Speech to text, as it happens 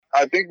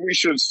I think we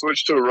should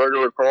switch to a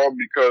regular call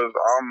because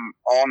I'm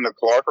on the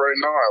clock right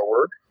now at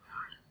work.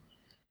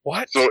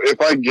 What? So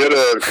if I get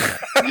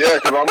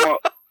because I'm a...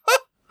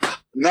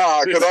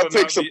 Nah, because I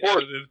take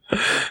support.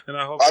 And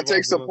I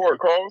take support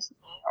calls.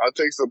 I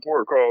take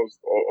support calls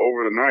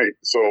over the night.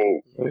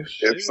 So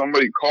if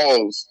somebody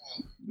calls,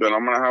 then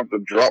I'm gonna have to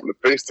drop the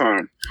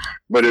FaceTime.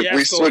 But if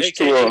we switch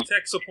to a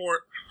tech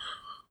support,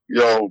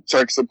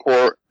 tech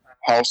support,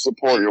 house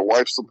support, your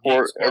wife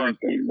support,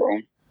 everything, bro.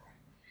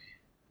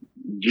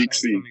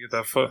 Geeksy. I'm trying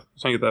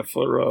to get that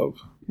foot rub.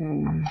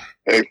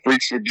 Hey,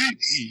 freaks for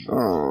geeks.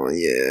 Oh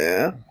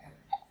yeah.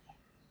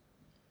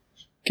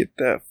 Get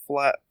that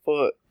flat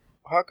foot.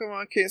 How come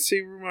I can't see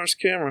Rumar's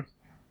camera?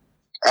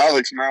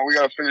 Alex, man, we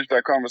gotta finish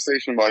that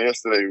conversation about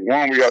yesterday.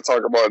 One, we gotta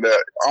talk about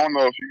that. I don't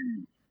know if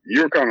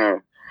you're kind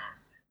of,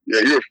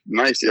 you were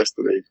nice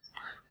yesterday.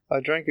 I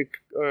drank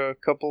a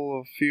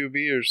few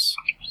beers.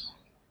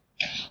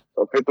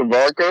 I put the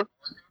vodka.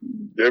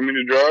 Gave me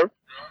the drive.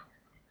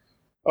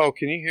 Oh,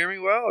 can you hear me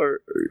well?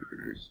 Or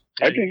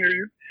I can hear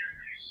you.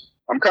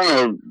 I'm kind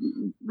of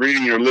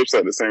reading your lips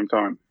at the same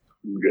time.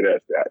 I'm good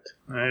at that.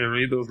 Hey,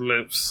 read those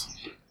lips.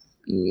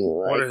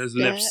 Like what are his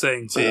lips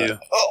saying to you?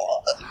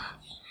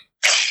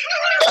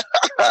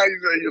 He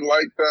said you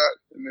like that,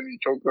 and then he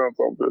choked on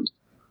something.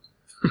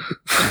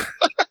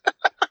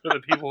 For the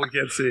people who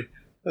can't see,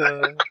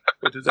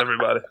 which is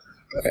everybody.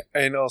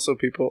 And also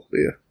people,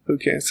 who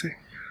can't see.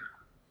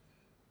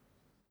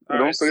 All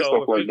right,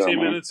 so we're 15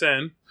 minutes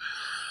in.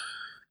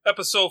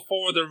 Episode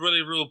 4 of the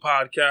Really Real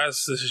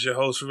podcast. This is your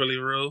host, Really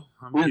Real.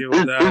 I'm here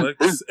with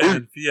Alex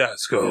and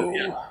Fiasco.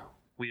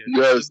 We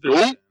are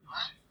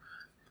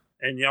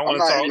and y'all want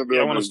to talk?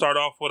 Y'all want to start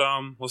off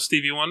with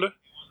Stevie Wonder?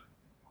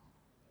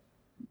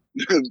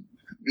 He's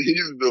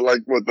the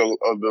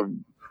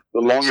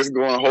longest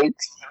going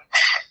hoax.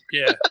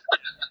 Yeah.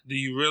 Do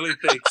you really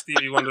think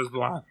Stevie Wonder's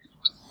blind?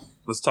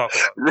 Let's talk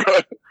about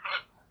it.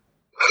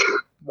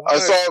 I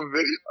saw a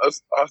video.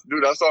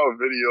 I saw a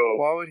video.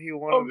 Why would he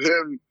want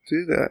him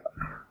do that?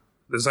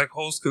 There's like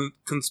whole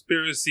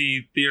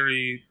conspiracy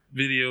theory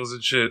videos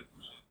and shit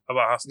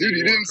about how Stevie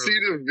you didn't see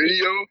the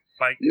video?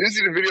 Like, you didn't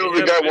see the video of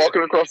the guy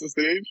walking across the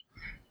stage?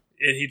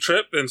 And he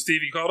tripped and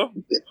Stevie caught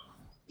him?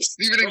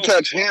 Stevie didn't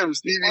catch him.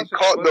 Stevie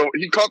caught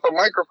the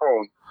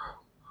microphone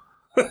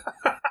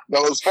that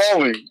was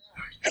falling.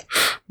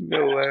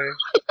 No way.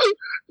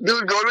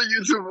 Dude, go to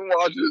YouTube and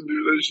watch it,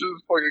 dude. That shit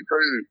is fucking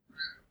crazy.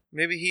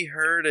 Maybe he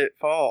heard it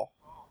fall.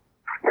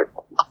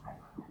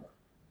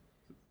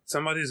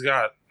 Somebody's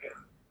got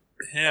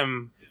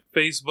him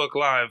Facebook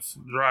Live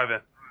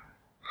driving.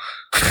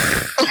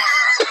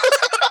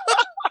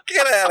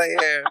 Get out of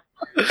here.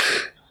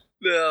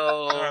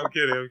 No. I'm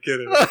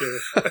kidding.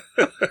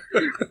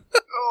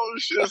 Oh,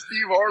 shit.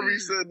 Steve Harvey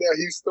said that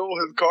he stole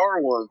his car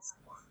once.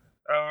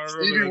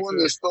 Stevie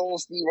Wonder stole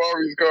Steve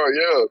Harvey's car,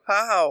 yeah.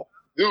 How?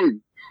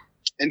 Dude,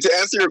 and to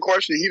answer your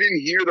question, he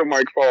didn't hear the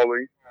mic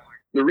falling.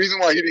 The reason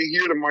why he didn't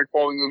hear the mic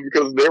falling was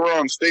because they were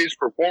on stage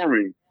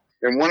performing.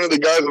 And one of the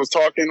guys was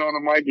talking on the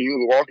mic and he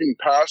was walking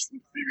past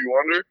Stevie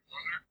Wonder.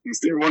 And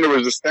Stevie Wonder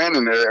was just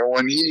standing there.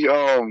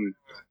 And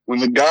when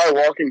the guy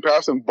walking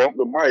past him bumped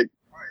the mic,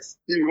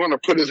 Stevie Wonder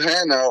put his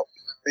hand out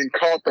and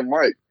caught the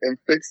mic and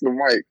fixed the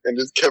mic and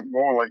just kept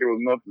going like it was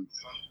nothing.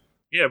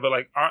 Yeah, but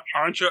like,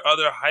 aren't your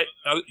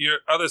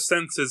other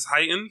senses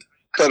heightened?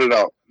 Cut it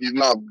out. He's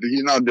not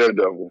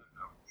Daredevil.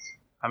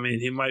 I mean,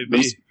 he might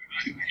be.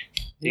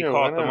 He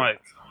caught the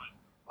mic.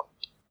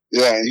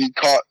 Yeah, and he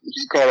caught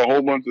a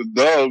whole bunch of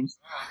dubs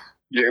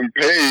getting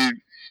paid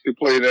to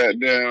play that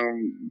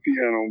damn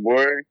piano,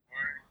 boy.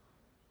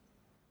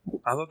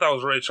 I thought that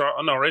was Ray Charles.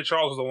 Oh, no, Ray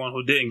Charles was the one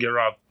who didn't get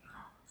robbed.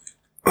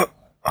 But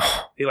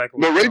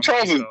Ray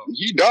Charles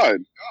he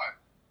died.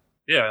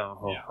 Yeah,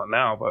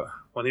 now, but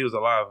when he was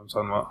alive, I'm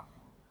talking about.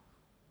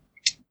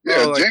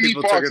 Yeah, Jamie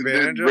Foxx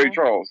did Ray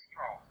Charles.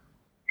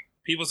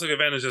 People took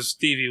advantage of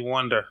Stevie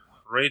Wonder.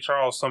 Ray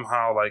Charles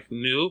somehow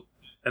knew,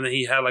 and then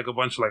he had a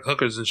bunch of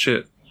hookers and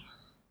shit.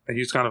 He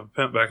was kind of a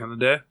pimp back in the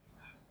day,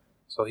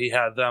 so he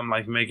had them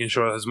making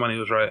sure his money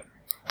was right,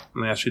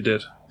 and they actually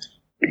did.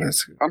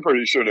 I'm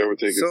pretty sure they were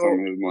taking some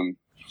of his money.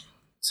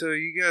 So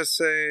you guys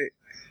say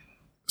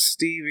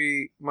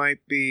Stevie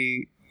might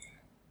be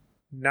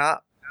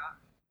not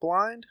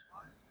blind?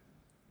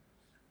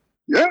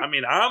 Yeah. I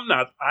mean, I'm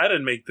not. I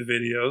didn't make the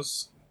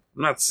videos.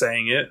 I'm not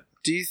saying it.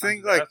 Do you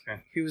think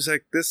he was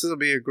like, this will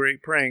be a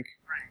great prank,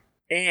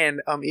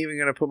 and I'm even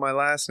gonna put my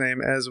last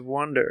name as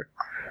Wonder?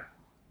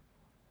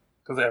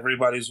 Because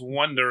everybody's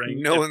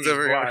wondering. No one's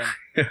ever blind.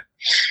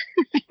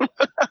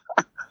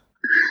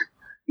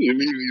 You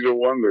need you to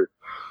wonder.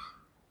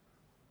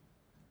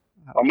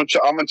 I'm gonna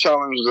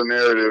challenge the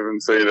narrative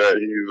and say that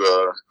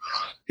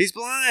he's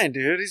blind,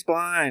 dude. He's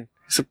blind.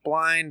 He's a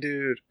blind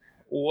dude.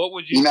 What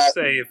would you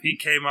say if he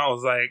came out and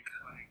was like,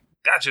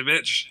 "Gotcha,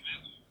 bitch"?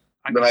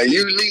 But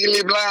you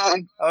legally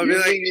blind. I would be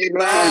like,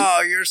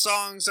 "Oh, your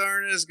songs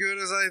aren't as good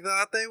as I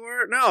thought they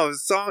were." No,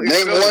 his song is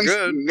still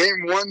good.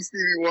 Name one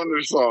Stevie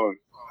Wonder song.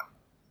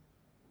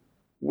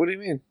 What do you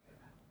mean?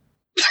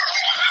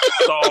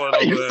 Solid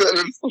over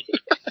there.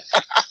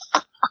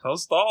 Don't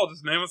stall.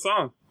 Just name a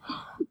song.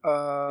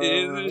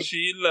 Isn't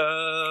she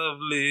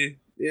lovely?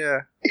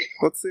 Yeah.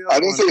 What's the other one? I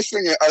didn't say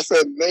sing it. I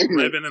said name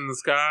it. Ribbon in the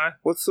Sky.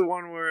 What's the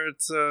one where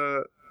it's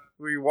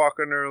where you walk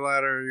under a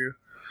ladder, you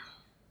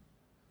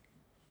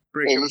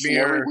break a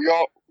mirror?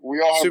 We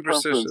all have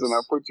preference, and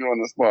I put you on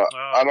the spot.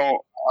 I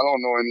don't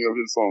know any of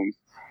his songs.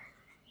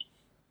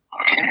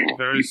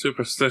 Very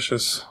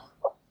superstitious.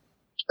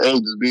 Hey,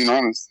 just being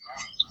honest.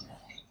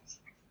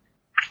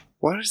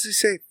 Why does he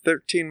say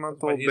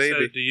 13-month-old baby?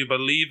 Said, do you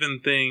believe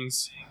in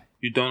things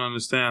you don't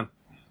understand?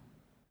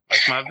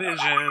 Like my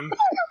vision.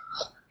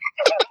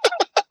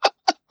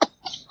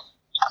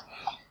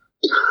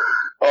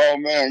 Oh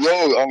man,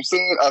 yo, I said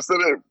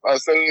it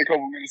a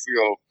couple minutes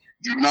ago.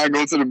 Do not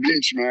go to the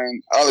beach,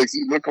 man. Alex,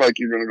 you look like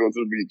you're gonna go to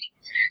the beach.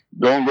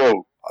 Don't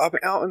go. I've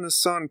been out in the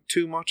sun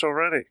too much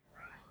already.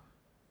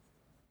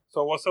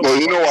 So what's up? Well,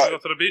 you know what? Go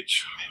to the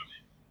beach?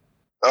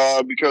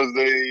 Because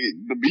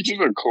the beaches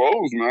are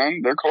closed,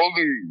 man. They're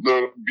closing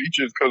the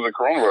beaches because of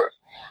coronavirus.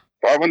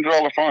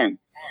 $500 fine.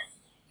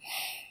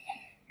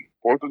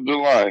 4th of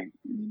July.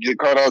 You get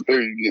caught out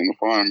there, you're getting a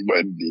fine,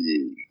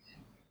 buddy.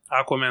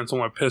 Aquaman's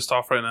somewhere pissed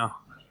off right now.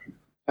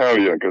 Hell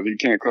yeah, because he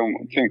can't come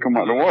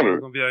out the water.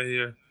 He's gonna be out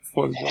here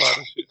 4th of July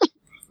and shit.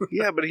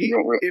 Yeah, but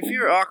if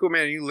you're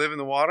Aquaman and you live in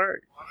the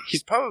water,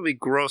 he's probably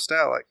grossed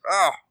out,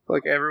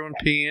 like everyone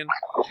peeing.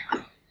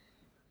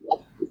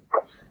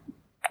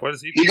 What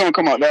is he? He gonna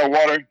come out that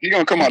water. He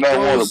gonna come out that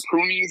water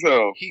pruny as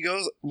hell. He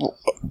goes,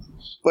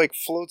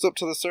 floats up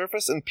to the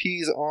surface and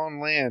pees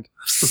on land.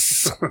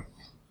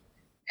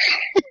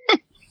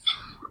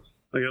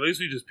 Like, at least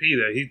we just pee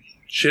there. He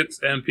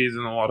shits and pees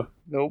in the water.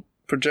 Nope.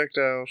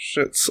 Projectile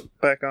shits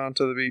back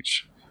onto the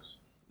beach.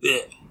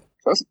 Yeah.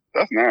 That's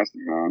nasty,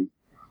 man.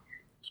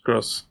 It's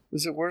gross.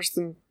 Is it worse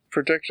than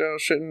projectile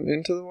shitting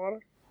into the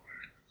water?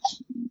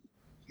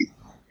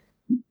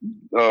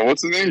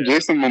 What's his name? Yeah.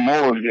 Jason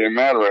Momoa is getting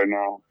mad right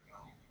now.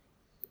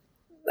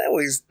 No,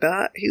 he's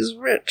not. He's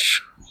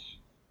rich.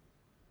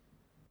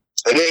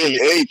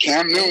 Hey,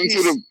 Cam Newton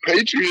to the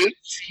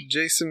Patriots.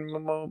 Jason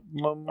Momoa.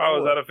 Oh,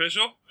 is that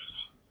official?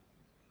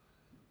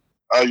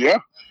 Yeah.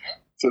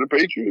 To the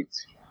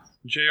Patriots.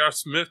 J.R.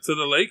 Smith to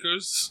the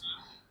Lakers.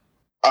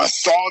 I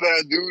saw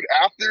that, dude.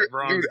 After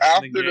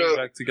the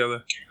back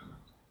together.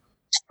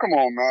 Come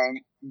on,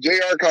 man.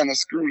 JR kind of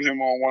screwed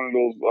him on one of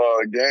those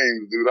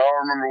games, dude. I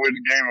don't remember which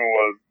game it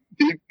was.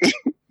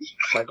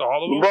 Like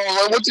all of them? Bro,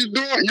 like, what you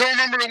doing? You don't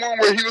remember the one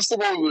where he was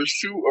supposed to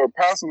shoot or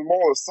pass the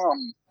ball or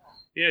something?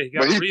 Yeah, he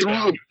got a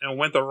rebound and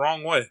went the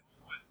wrong way.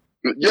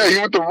 Yeah, he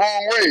went the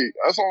wrong way.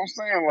 That's what I'm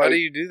saying. Like, how do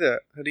you do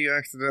that? How do you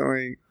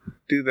accidentally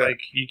do that?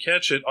 Like, you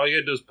catch it, all you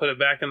gotta do is put it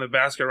back in the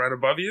basket right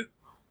above you.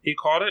 He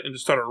caught it and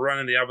just started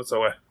running the opposite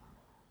way.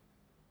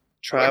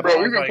 Like,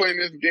 bro, we've been playing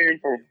this game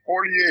for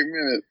 48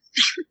 minutes.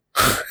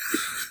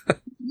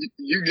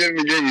 You get in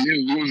the game and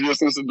you lose your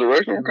sense of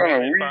direction. What kind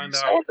of weird find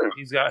out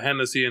he's got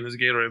Hennessy in his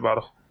Gatorade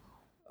bottle.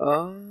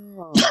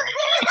 Oh.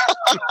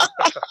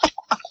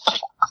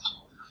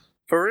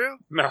 For real?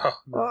 No.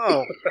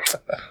 Oh.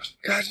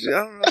 God, I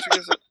don't know what you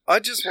guys. I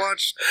just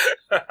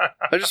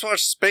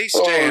watched Space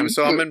Jam,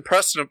 so I'm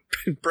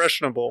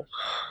impressionable.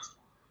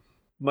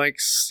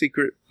 Mike's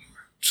secret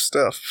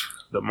stuff.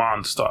 The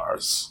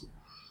Monstars.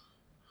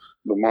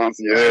 The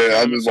Monster,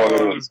 yeah. I just bought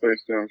a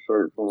Space Jam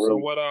shirt for real.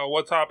 So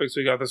what topics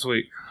we got this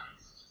week?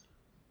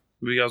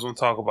 What do you guys want to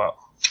talk about?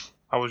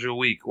 How was your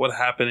week? What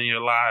happened in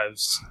your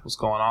lives? What's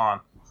going on?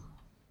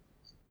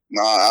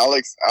 Nah,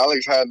 Alex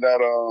had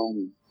that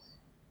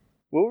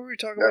what were we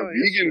talking about?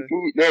 Vegan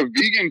food. That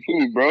vegan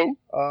food, bro.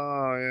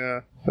 Oh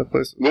yeah, that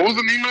place. What was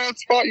the name of that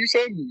spot you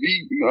said?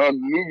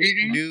 New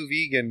Vegan. New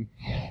Vegan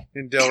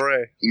in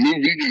Delray.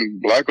 New Vegan,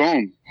 black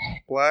owned.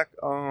 Black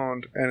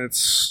owned, and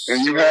it's.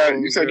 And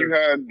you said you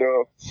had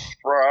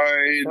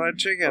fried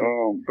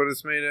chicken, but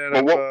it's made out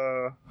of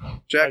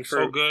jackfruit. Like,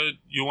 so good.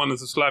 You wanted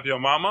to slap your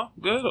mama?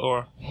 Good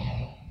or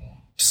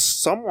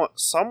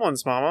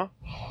someone's mama.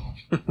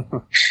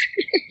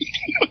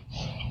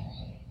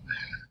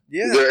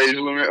 Yeah. Is there age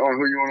limit on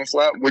who you want to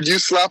slap? Would you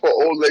slap an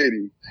old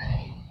lady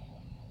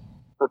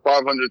for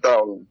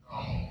 $500,000?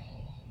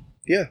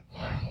 Yeah.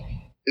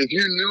 If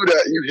you knew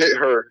that you hit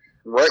her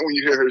right when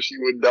you hit her, she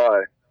would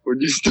die. Would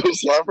you still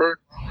slap her?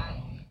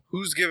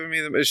 Who's giving me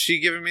the? Is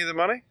she giving me the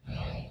money?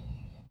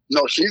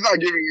 No, she's not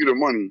giving you the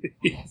money.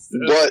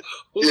 But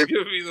who's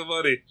giving me the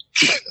money?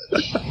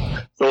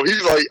 So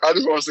he's like, I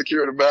just want to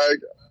secure the bag,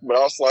 but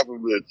I'll slap a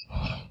bitch.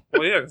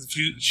 Well, yeah, because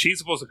she's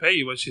supposed to pay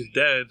you, but she's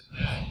dead.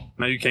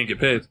 Now you can't get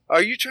paid.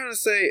 Are you trying to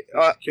say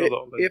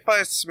if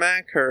I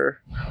smack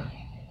her,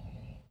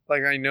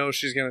 like I know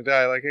she's gonna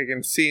die, like I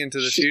can see into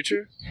the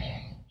future?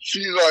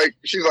 She's like,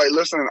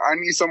 listen, I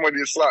need somebody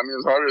to slap me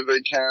as hard as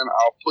they can.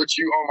 I'll put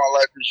you on my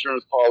life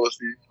insurance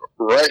policy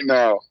right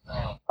now.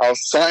 I'll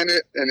sign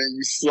it, and then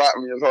you slap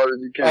me as hard as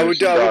you can. I would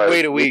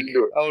wait a week.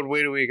 I would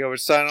wait a week. I would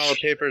sign all the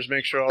papers,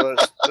 make sure all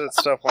that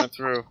stuff went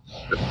through.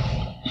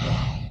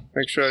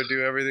 Make sure I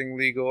do everything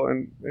legal,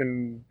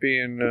 and be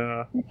in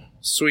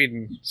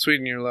Sweden.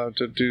 Sweden, you're allowed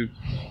to do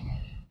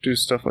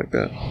stuff like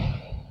that.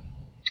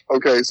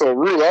 Okay, so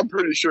Rue, I'm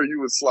pretty sure you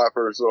would slap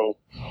her. So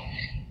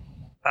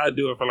I'd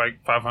do it for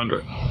like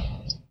 500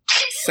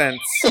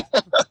 cents.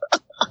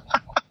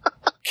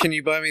 Can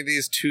you buy me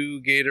these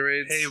 2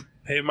 Gatorades?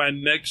 Pay my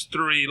next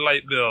 3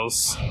 light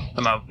bills,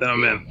 and then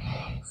I'm in.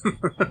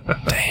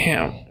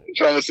 Damn.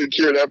 Trying to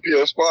secure that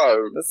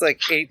PS5. That's like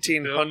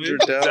 $1,800.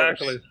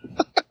 Exactly.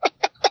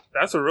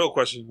 That's a real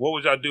question. What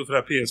would y'all do for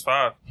that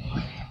PS5?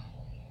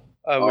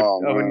 I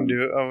wouldn't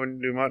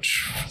do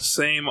much.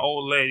 Same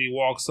old lady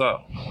walks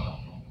up,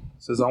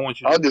 says, "I want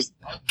you to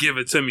give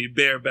it to me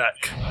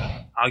bareback.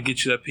 I'll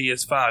get you that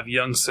PS5,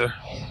 young sir."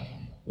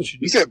 What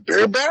you said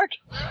bareback?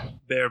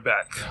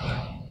 Bareback.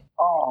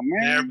 Oh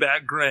man.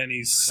 Bareback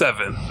granny's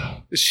 7.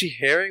 Is she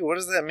hairy? What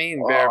does that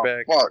mean,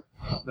 bareback? Fuck.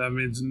 That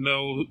means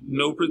no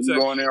protection.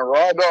 Going in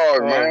raw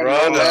dog, man.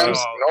 Raw no dog.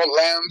 No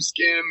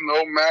lambskin,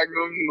 no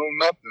magnum, no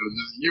nothing.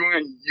 Just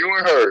you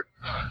and her.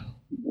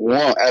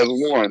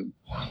 One.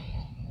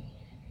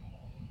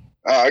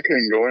 I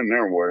couldn't go in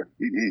there, boy.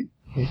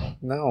 Mm-mm.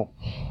 No.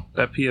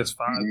 That PS5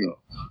 though.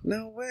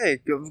 No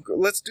way.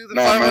 Let's do the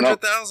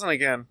 500,000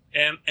 again.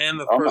 And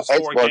the first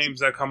 4 games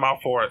that come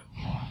out for it.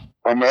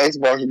 I'm an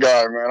Xbox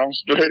guy, man. I'm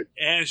straight.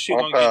 And she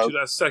gonna get you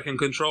that second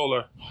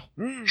controller.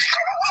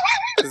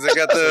 Does it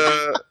got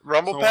the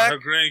Rumble pack?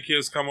 When her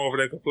grandkids come over,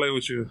 they can play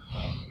with you.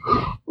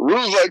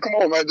 Rule's like, come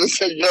on, man, just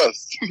say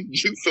yes.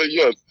 Just say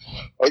yes.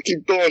 I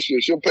keep throwing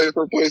shit. She'll pay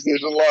for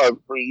PlayStation Live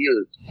for a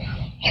year.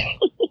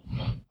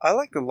 I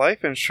like the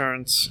life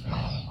insurance.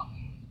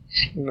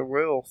 And the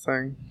will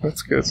thing.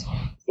 That's good. So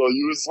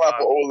you would slap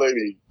an old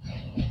lady.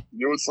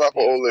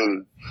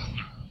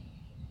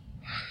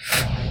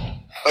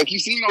 Like, you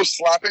seen those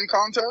slapping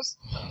contests?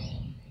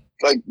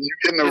 Like, you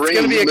get in the ring.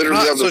 Gonna be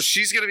so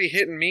she's going to be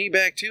hitting me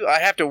back, too? I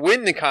have to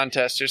win the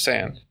contest, you're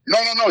saying? No.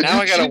 Now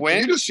I got to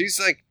win? She's,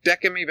 like,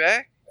 decking me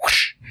back?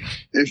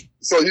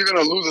 So you're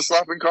going to lose a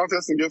slapping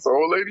contest against an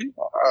old lady?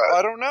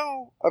 I don't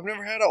know. I've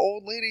never had an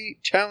old lady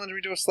challenge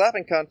me to a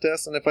slapping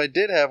contest, and if I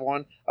did have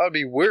one, I would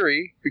be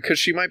weary because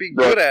she might be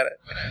good at it.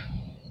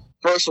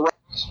 First round,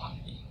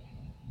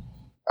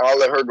 I'll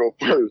let her go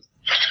first.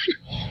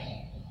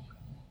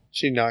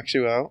 She knocks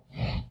you out.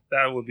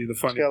 That would be the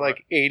funny. She's got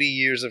like 80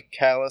 years of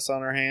callus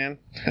on her hand.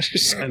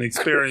 And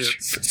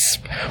experience.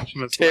 She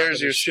must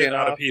tears your shit skin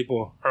out off of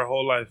people her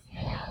whole life.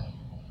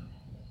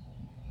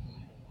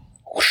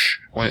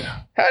 Wait.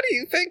 How do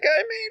you think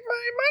I made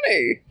my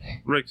money?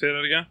 Rick, say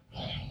that again.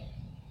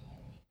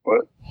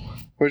 What?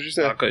 What'd you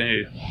say? I couldn't hear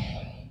you.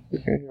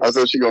 Okay. I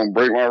said she gonna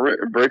break her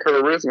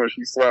wrist when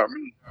she slapped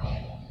me.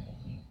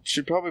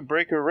 She'd probably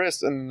break her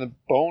wrist and the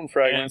bone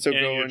fragments will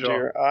go into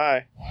your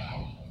eye.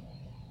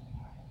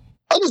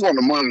 I just want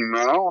the money,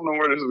 man. I don't know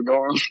where this is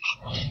going.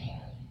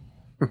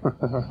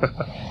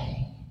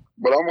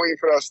 But I'm waiting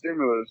for that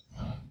stimulus.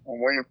 I'm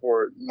waiting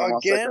for it.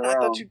 Again? I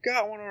thought you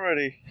got one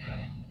already.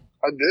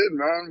 I did,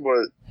 man,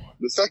 but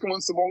the second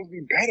one's supposed to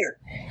be better.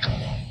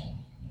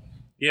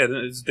 Yeah,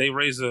 they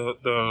raise the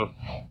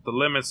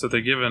limits that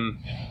they're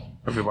giving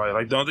everybody.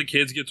 Like, don't the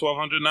kids get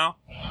 $1,200 now?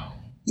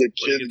 The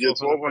kids get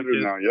 $1,200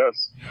 now,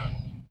 yes.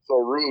 So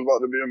Rue's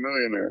about to be a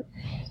millionaire.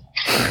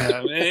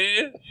 Yeah,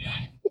 man.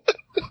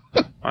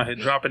 I had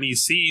dropping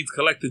these seeds,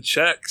 collecting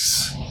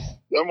checks.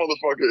 That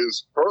motherfucker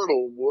is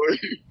fertile, boy.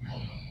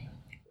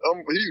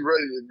 He's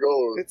ready to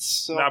go. It's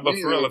so but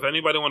for real, if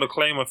anybody want to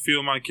claim a few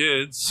of my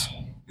kids,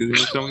 can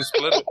we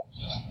split it?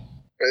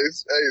 Hey,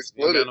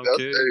 split it.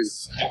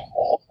 That's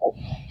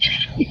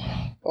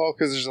Oh,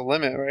 because there's a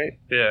limit, right?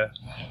 Yeah.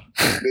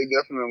 They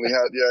definitely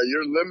had. Yeah,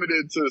 you're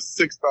limited to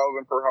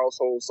 6,000 per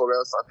household, so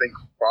that's I think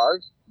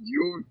 5.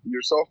 You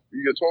yourself,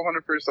 you get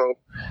 1,200 for yourself.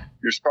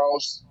 Your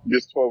spouse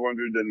gets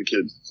 1,200, then the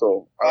kids.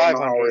 So I don't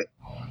know how it.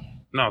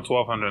 No,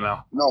 1,200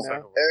 now. No,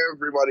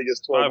 everybody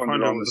gets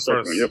 1,200 on the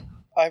second. Yep.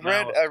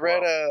 I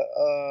read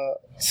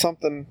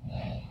something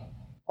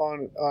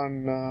on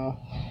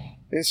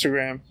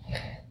Instagram,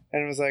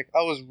 and it was like,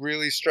 I was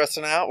really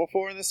stressing out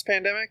before this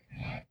pandemic,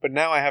 but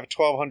now I have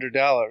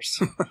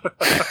 $1,200.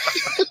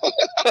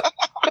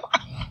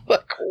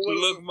 Like,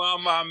 look,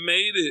 Mama, I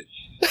made it.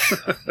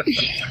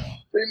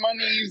 Free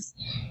monies.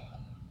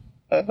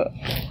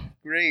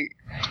 Great.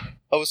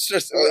 I was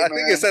stressed. I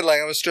think I said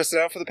I was stressing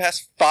out for the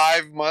past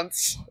 5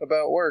 months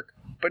about work,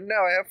 but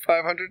now I have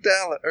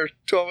 $500 or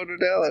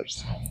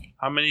 $1,200.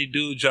 How many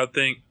dudes y'all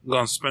think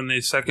gonna spend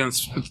their second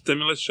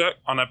stimulus check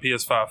on that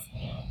PS5?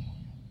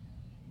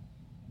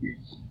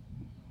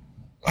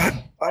 I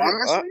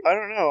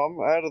don't know. I'm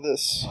out of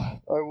this.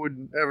 I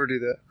wouldn't ever do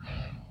that.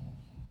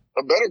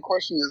 A better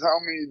question is how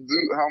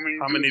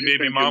many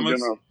baby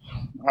mamas?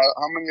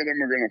 How many of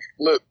them are gonna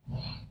flip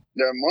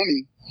that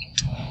money,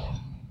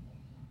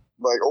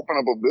 like open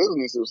up a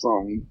business or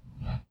something,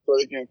 so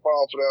they can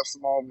file for that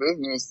small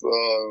business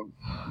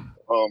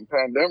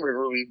pandemic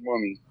relief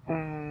money?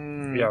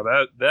 Yeah,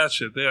 that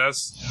shit there,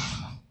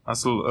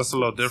 that's a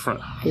little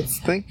different. It's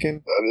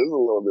thinking. That is a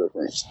little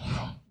different.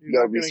 You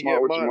gotta be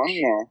smart with your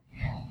money now.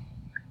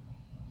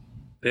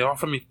 They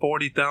offered me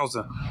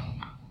 $40,000.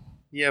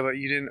 Yeah, but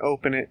you didn't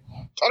open it.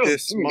 That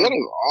is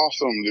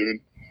awesome,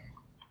 dude.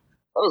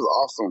 That is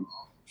awesome.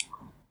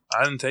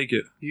 I didn't take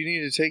it. You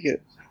need to take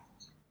it.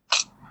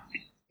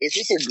 If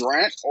it's a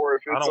grant or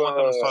if it's I don't want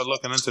them to start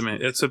looking into me.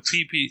 It's a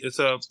PPP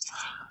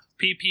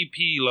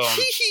loan.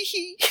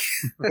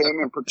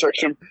 Payment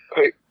protection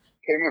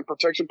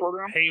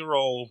program?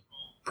 Payroll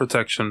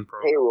protection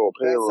program. Payroll.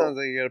 That sounds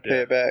like you gotta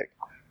pay it back.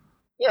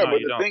 Yeah, No,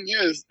 but the thing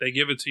is... They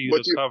give it to you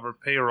to cover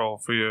payroll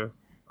for your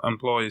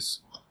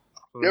employees.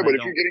 So yeah, but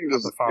if you're getting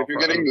disaster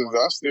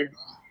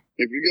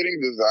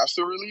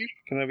relief...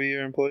 Can I be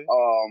your employee?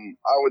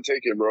 I would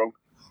take it, bro.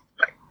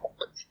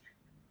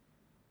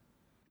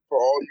 For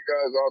all you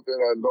guys out there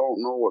that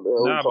don't know what the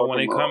hell Nah, but when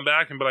they come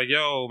back and be like,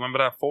 yo, remember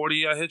that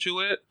 40 I hit you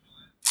with?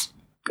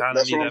 Kind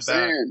of need that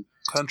back.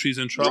 Country's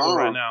in trouble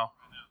right now.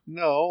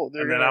 No,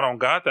 and then I don't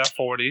got that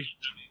 40.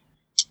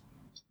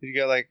 You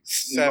got like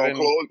 7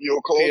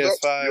 You'll close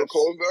PS5s. You'll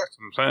close that. That's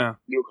what I'm saying.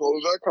 You'll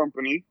close that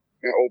company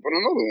and open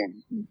another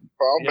one.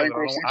 File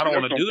bankruptcy. I don't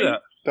want to do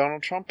that.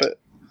 Donald Trump it.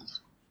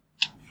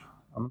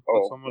 I'm gonna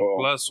put so much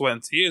blood, sweat,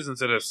 and tears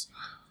into this.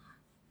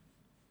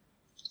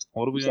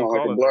 What are we gonna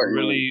call it?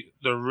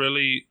 The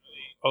really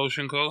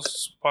Ocean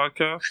Coast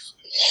podcast?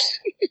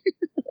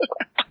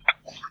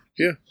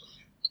 Yeah,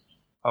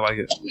 I like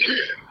it.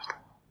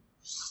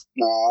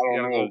 Nah, I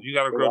don't know. You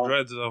gotta grow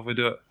dreads if we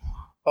do it.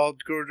 I'm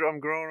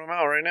growing them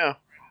out right now.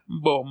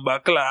 Bomba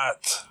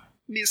clat.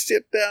 You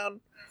sit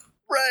down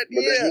right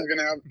but here. Then he's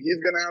gonna have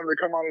to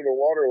come out of the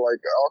water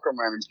like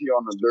Aquaman and pee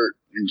on the dirt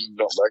and just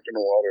jump back in the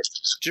water.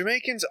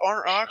 Jamaicans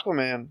aren't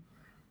Aquaman.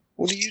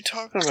 What are you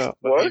talking about?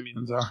 What?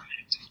 Bohemians are.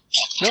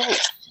 No.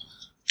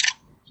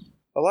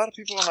 A lot of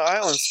people on the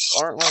islands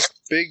aren't like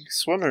big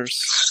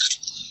swimmers.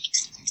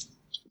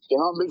 They're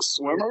not big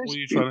swimmers? What are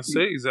you trying to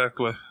say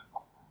exactly?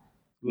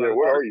 Yeah,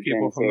 what are you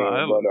people trying to from the say,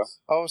 islands?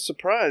 I was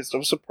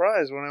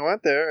surprised. when I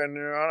went there and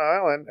they're on an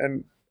island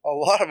and a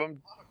lot of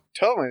them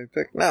tell me,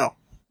 like, no,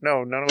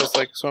 none of us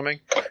like swimming.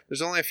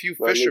 There's only a few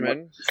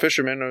fishermen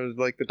are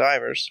like the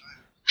divers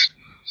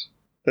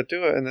that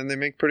do it, and then they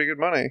make pretty good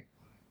money.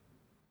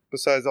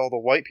 Besides all the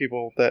white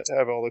people that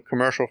have all the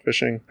commercial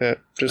fishing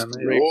that just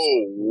rape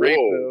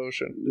the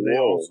ocean. Do they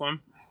all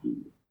swim?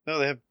 No,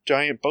 they have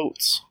giant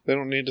boats. They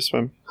don't need to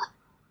swim.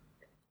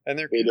 And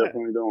they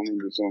definitely don't need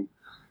to swim.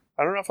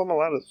 I don't know if I'm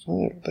allowed to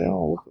swim. They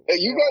all look. Hey,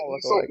 you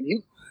got so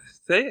you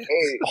say it.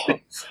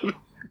 Hey.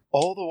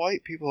 All the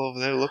white people over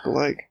there look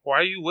alike. Why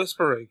are you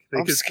whispering?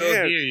 I'm can scared.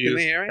 Still hear you. Can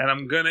they hear me? And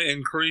I'm gonna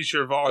increase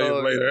your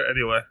volume later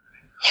anyway.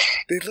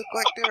 They look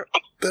like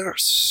they're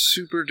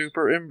super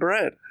duper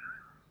inbred.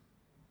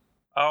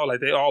 Oh, like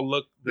they all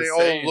look the same.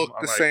 They all look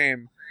the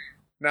same.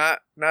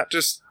 Not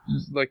just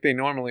like they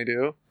normally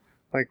do.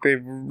 Like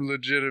they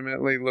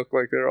legitimately look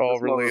like they're all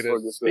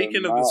related.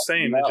 Speaking of the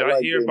same, did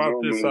y'all hear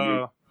about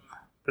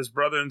this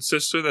brother and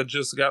sister that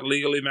just got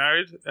legally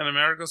married in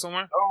America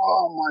somewhere?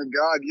 Oh my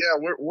God! Yeah,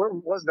 where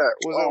was that?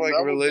 Was it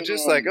like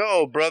religious? Like,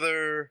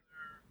 brother.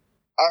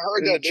 I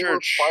heard that they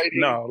were fighting.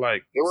 No,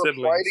 like they were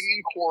siblings. fighting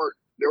in court.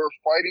 They were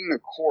fighting the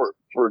court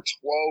for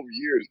 12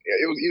 years.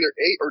 It was either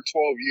 8 or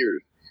 12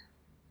 years.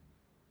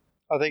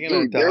 Are they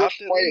going to adopt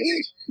it?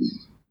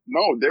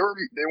 No, they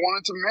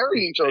wanted to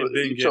marry each other.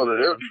 They love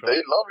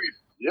you.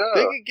 Yeah,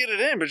 they could get it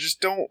in, but just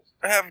don't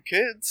have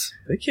kids.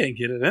 They can't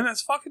get it in.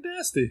 That's fucking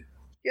nasty.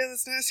 Yeah,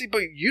 that's nasty.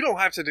 But you don't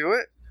have to do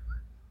it.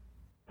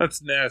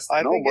 That's nasty.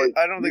 I don't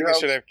think they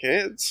should have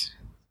kids.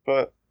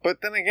 But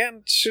then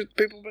again,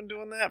 people have been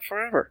doing that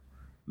forever.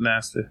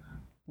 Nasty.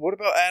 What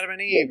about Adam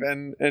and Eve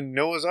and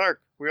Noah's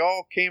Ark? We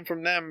all came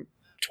from them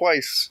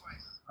twice.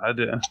 I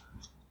did.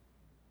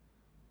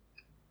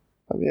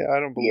 I mean, I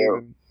don't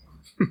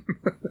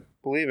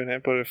believe in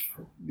it, but if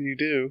you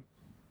do,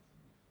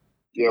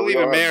 believe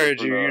in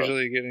marriage, you're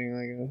usually getting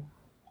like a...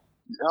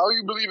 How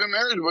you believe in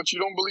marriage, but you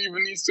don't believe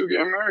in these two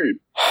getting married?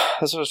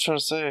 That's what I was trying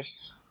to say.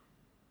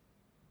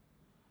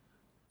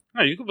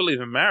 No, you can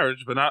believe in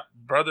marriage, but not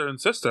brother and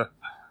sister.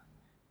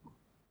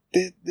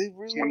 They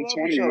really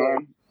 2020, love each other.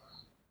 Man.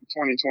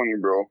 2020,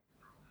 bro.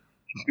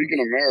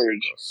 Speaking of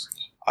marriage,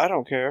 I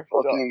don't care.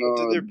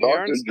 Did their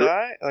parents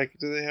die? Like,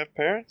 do they have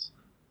parents?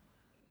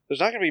 There's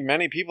not going to be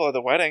many people at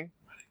the wedding.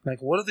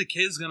 Like, what are the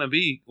kids going to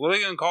be? What are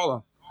they going to call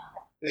them?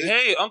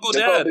 Hey, Uncle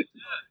Dad,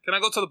 can I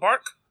go to the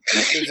park?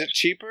 Is it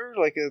cheaper?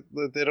 Like,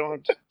 they don't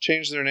have to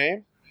change their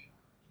name?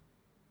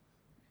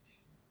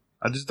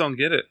 I just don't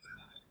get it.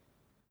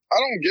 I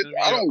don't get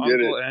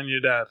it. Uncle and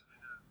your dad.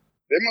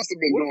 They must have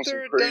been doing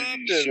some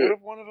crazy shit. What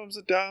if one of them's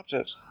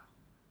adopted?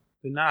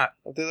 They're not.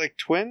 Are they like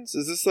twins?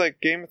 Is this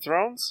like Game of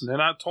Thrones? They're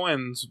not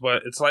twins,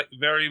 but it's like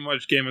very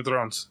much Game of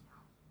Thrones.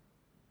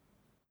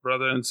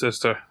 Brother and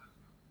sister.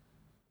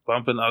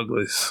 Bumping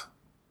uglies.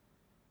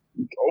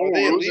 Oh,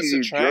 it was in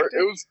New Jersey.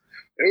 It was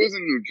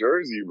in New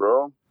Jersey,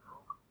 bro.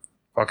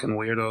 Fucking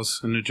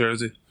weirdos in New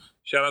Jersey.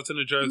 Shout out to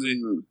New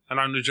Jersey and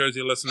our New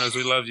Jersey listeners.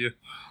 We love you.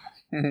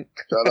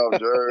 Shout out,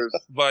 Jersey.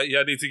 But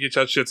y'all need to get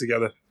your shit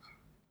together.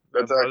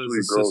 That's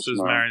actually gross, sisters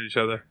man. marrying each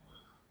other.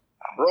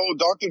 Bro,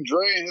 Dr.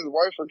 Dre and his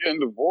wife are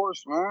getting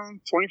divorced, man.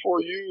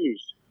 24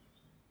 years.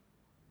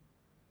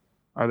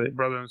 Are they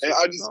brother and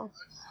sister?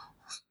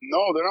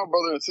 No, they're not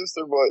brother and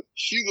sister, but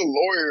she's a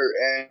lawyer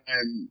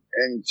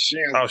and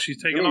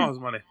she's taking all his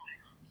money.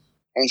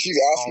 And she's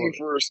asking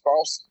for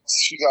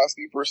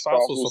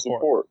spousal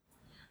support.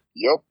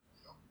 Yep.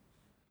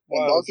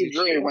 And Dr.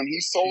 Dre, when he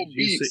sold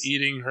Beats, used to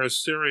eating her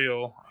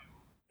cereal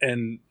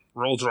and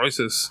Rolls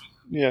Royces.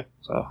 Yeah.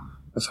 So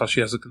that's how she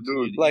has to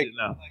continue to eat it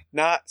now.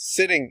 Not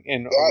sitting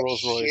in a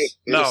Rolls Royce.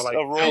 No, like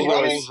a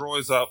Rolls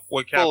Royce up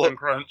with Captain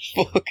Crunch.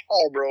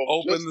 Oh, bro.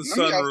 Open the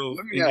sunroof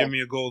and give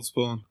me a gold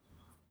spoon.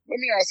 Let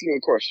me ask you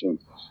a question.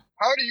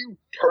 How do you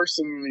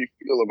personally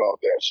feel about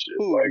that shit?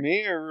 Who, like,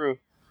 me or Rue?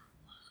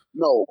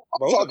 No,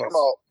 I'm talking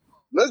about,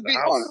 let's be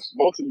honest.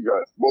 Both of you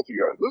guys.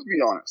 Let's be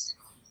honest.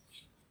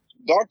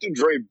 Dr.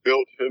 Dre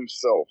built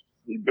himself.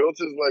 He built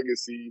his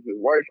legacy. His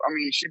wife, I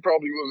mean, she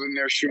probably was in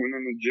there shooting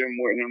in the gym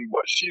with him,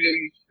 but she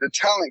didn't. The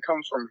talent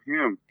comes from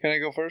him. Can I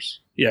go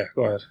first? Yeah,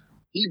 go ahead.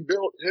 He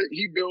built,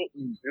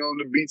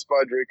 the Beats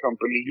by Dre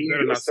company. He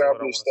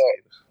established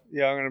that.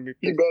 Yeah, I'm gonna be.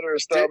 He better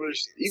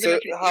establish. Even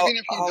if he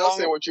does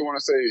say what you want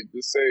to say,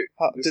 just say.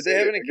 Did they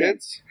have any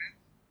kids?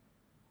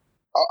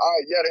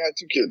 Yeah, they had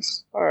 2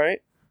 kids. All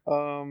right.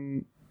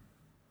 And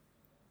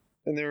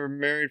they were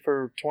married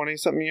for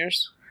 20-something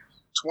years?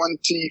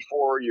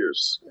 24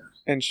 years.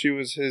 And she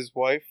was his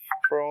wife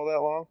for all that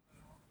long?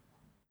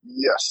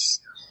 Yes.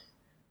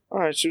 All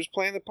right, she was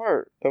playing the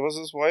part. That was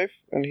his wife,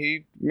 and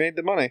he made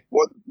the money.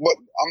 What?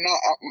 I'm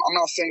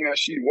not saying that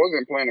she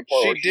wasn't playing the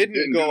part. She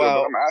didn't go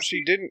out.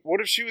 She didn't.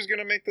 What if she was going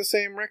to make the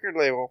same record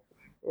label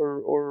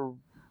or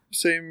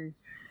same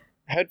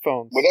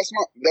headphones? But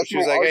that's she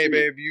was like, "Hey,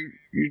 babe,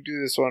 you do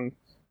this one.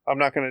 I'm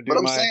not going to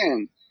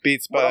do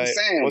Beats by."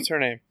 What's her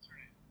name?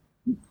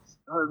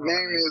 Her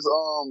name is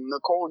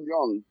Nicole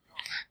Young.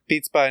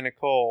 Beats by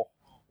Nicole.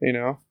 You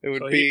know, it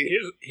would be.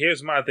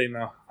 Here's my thing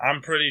though.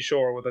 I'm pretty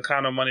sure with the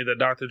kind of money that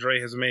Dr.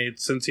 Dre has made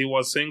since he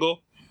was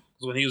single,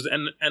 because when he was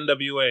in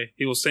NWA,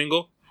 he was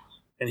single,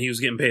 and he was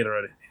getting paid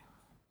already.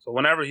 So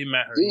whenever he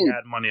met her, he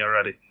had money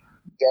already.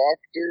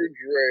 Dr.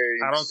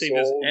 Dre. I don't think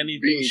there's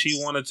anything she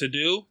wanted to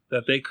do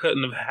that they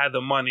couldn't have had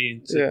the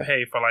money to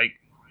pay for, like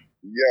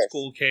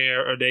school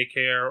care or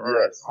daycare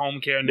or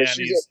home care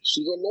nannies.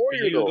 She's a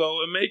lawyer. You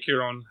go and make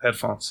your own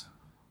headphones.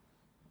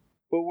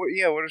 But what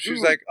if she was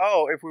like,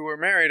 "Oh, if we were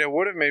married, I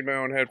would have made my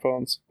own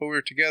headphones, but we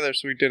were together,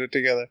 so we did it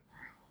together."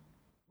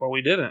 But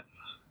we didn't.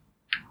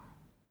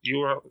 You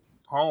were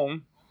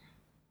home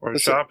or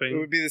shopping. It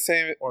would be the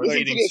same. Or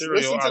eating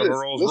cereal out of a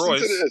Rolls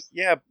Royce.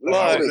 Yeah,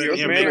 but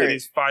you're making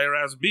these fire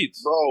ass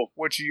beats, bro.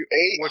 What's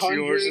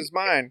yours is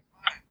mine.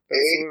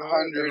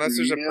 Unless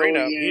there's a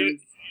prenup.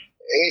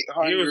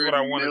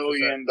 $800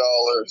 million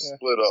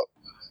split up.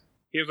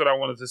 Here's what I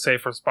wanted to say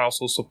for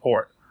spousal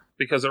support,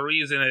 because the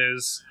reason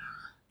is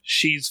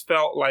she's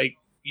felt like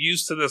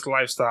used to this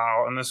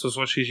lifestyle, and this is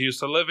what she's used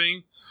to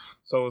living.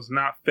 So it's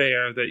not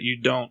fair that you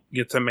don't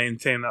get to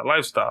maintain that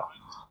lifestyle.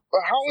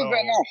 But how is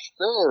that not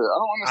fair? I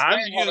don't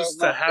understand. I'm used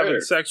to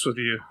having sex with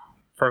you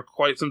for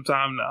quite some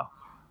time now,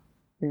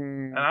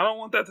 and I don't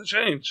want that to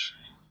change.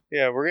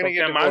 Yeah, we're gonna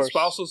get divorced. Can my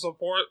spousal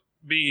support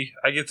be?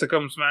 I get to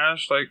come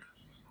smash like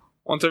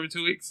once every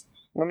 2 weeks.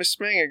 Let me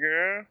swing it,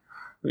 girl.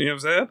 You know what I'm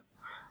saying?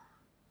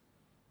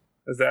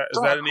 Is that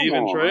an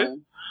even trade?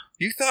 Man.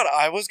 You thought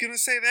I was gonna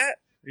say that?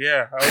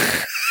 Yeah, I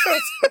was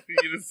expecting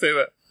you to say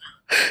that.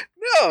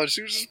 No,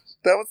 she was just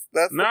that's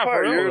the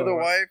part. You're the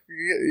wife.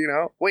 You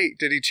know. Wait,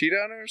 did he cheat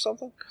on her or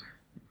something?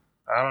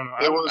 I don't know.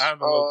 It was that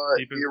word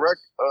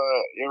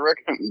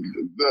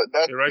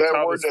that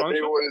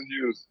they always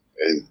use.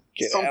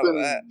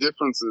 Something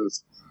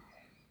differences.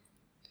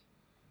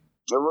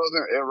 There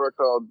wasn't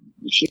erectile.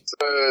 She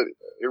said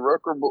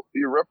irreparable.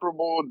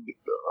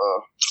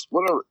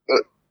 Whatever.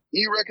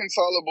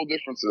 Irreconcilable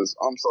differences.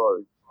 I'm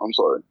sorry.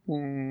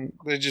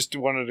 They just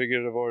wanted to get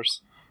a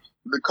divorce.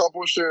 The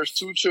couple shares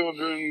 2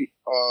 children,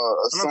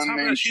 a son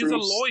named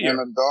Truce, and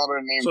a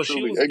daughter named Truly. So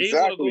she was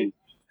able to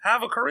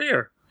have a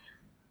career.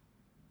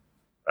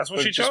 That's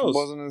what she chose. Just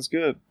wasn't as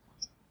good.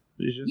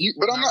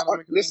 But I'm not.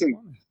 Listen,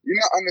 you're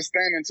not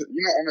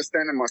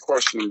understanding my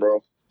question,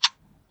 bro.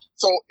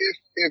 So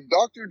if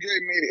Dr. Dre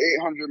made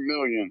 $800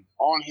 million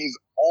on his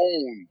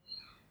own,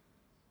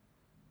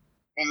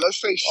 and let's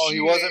say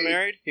he wasn't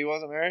married. He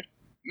wasn't married.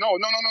 No.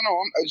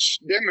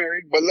 They're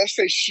married, but let's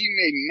say she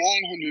made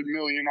 $900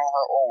 million on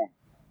her own.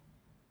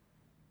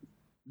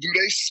 Do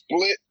they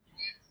split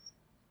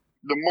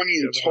the money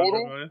in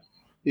total?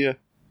 Yeah.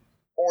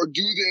 Or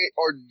do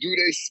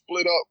they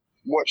split up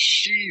what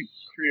she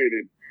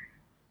created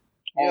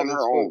on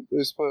her own?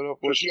 They split up.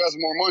 So she has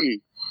more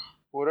money.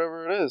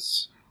 Whatever it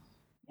is.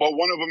 But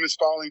one of them is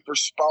filing for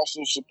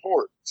spousal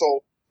support.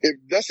 So if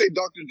let's say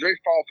Dr. Dre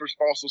filed for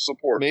spousal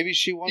support, maybe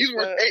she wants he's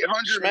worth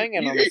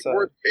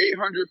worth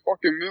 $800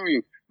 fucking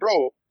million,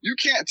 bro. You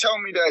can't tell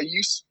me that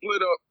you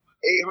split up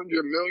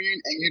 $800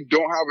 million and you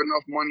don't have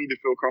enough money to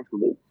feel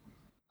comfortable.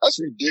 That's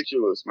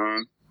ridiculous,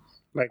 man.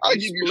 Like I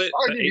give you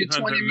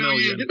 $20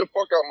 million. Get the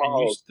fuck out of my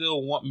house. You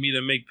still want me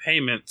to make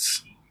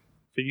payments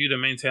for you to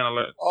maintain a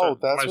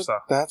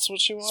lifestyle? That's what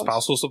she wants.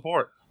 Spousal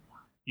support.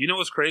 You know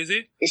what's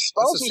crazy? It's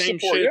spousal the same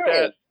support,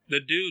 shit that the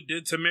dude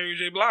did to Mary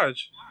J.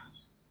 Blige.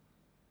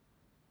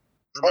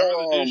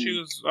 Remember the dude she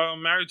was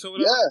married to?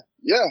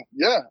 Yeah.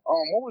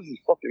 What was his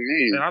fucking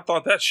name? And I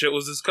thought that shit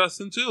was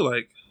disgusting too.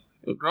 Like,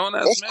 a grown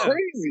ass man. That's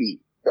crazy.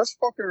 That's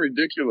fucking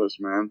ridiculous,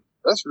 man.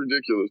 That's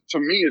ridiculous. To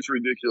me, it's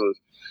ridiculous.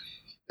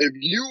 If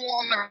you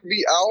want to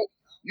be out,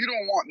 you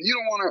don't want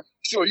to.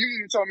 So you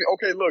need to tell me,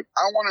 okay, look,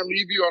 I want to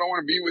leave you. I don't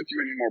want to be with you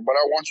anymore, but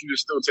I want you to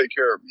still take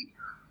care of me.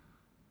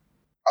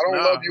 I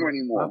don't love you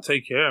anymore. I'll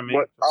take care of me.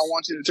 But I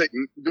want you to take,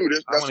 dude.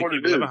 That's what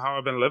it is. Living how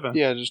I've been living.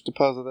 Yeah, just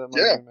deposit that money.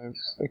 Yeah.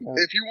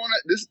 If you want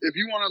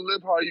to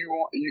live how you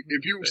want,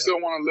 if you still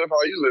want to live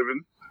how you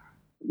living,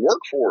 work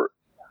for it.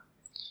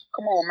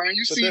 Come on, man.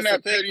 You seen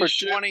that petty for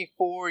shit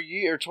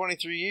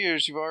 23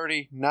 years, you've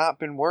already not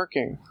been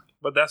working.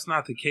 But that's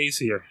not the case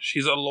here.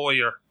 She's a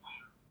lawyer.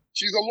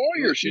 She's a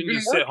lawyer. She's been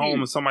just working. Sit home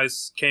and somebody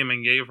came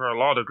and gave her a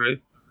law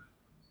degree.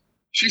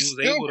 She's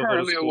still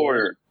currently a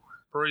lawyer.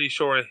 Pretty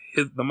sure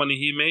the money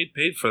he made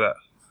paid for that.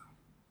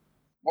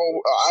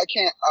 Well, I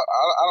can't.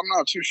 I'm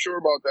not too sure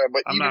about that.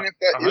 But even if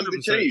that is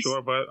the case,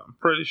 sure, but I'm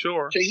pretty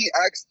sure. Can he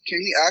ask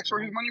for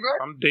his money back?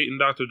 I'm dating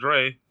Dr.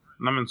 Dre,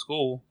 and I'm in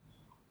school.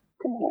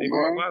 Come on,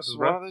 man. Glasses,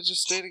 bro. Why don't they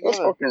just stay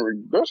together?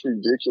 That's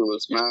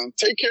ridiculous, man.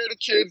 Take care of the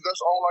kids.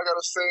 That's all I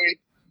gotta say.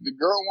 The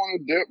girl want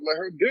to dip, let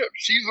her dip.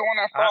 She's the one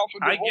that filed for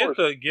divorce. I get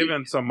the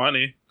giving some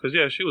money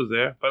because she was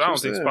there, but I don't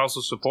think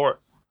spousal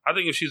support. I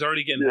think if she's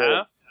already getting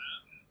half,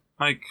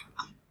 like,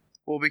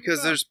 well,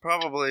 because there's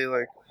probably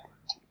like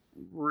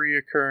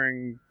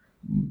reoccurring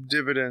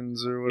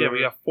dividends or whatever.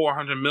 Yeah, we got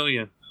 $400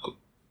 million.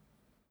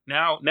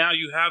 Now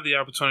you have the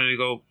opportunity to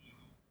go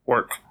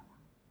work.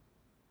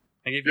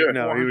 I gave you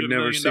no, he would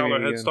never see me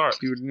again. Start.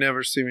 You would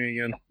never see me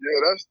again.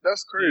 Yeah,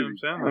 that's crazy. You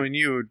know I mean,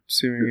 you would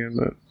see me again,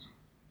 but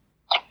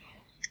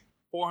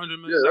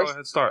 $400 million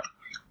head start.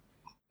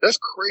 That's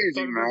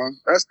crazy, man.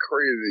 That's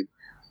crazy.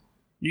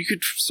 You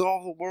could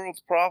solve the world's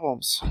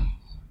problems.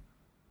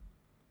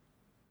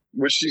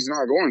 Which she's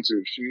not going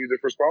to. She needs it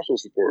for spousal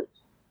support.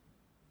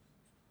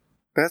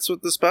 That's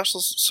what the special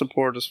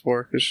support is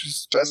for.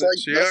 Because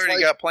she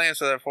already got plans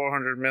for that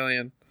 $400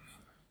 million.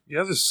 You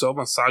guys are so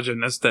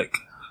misogynistic.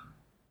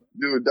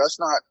 Dude, that's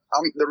not.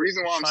 The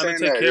reason why I'm saying that is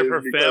trying to take care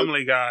of her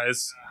family,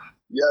 guys.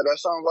 Yeah, that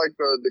sounds like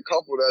the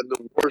couple that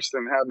divorced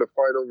and had to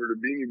fight over the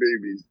Beanie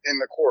Babies in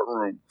the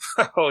courtroom.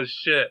 Oh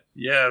shit!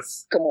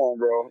 Yes. Come on,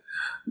 bro.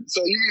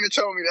 So you mean to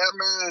tell me that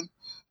man,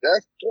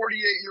 that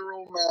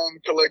 48-year-old man,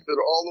 collected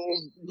all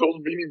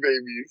those Beanie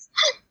Babies?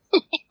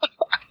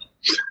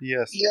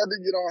 Yes. He had to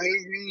get on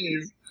his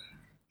knees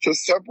to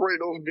separate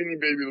those Beanie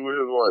Babies with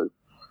his wife.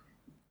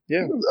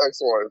 Yeah. His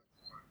ex-wife.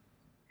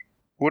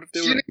 What if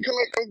they didn't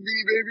collect those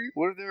Beanie Babies?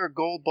 What if they were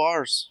gold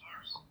bars?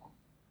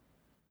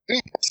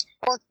 Dude,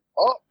 fuck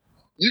up.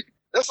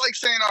 That's like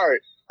saying, all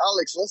right,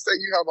 Alex, let's say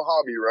you have a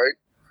hobby, right?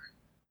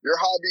 Your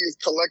hobby is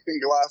collecting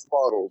glass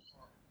bottles.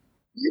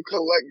 You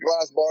collect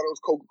glass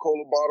bottles,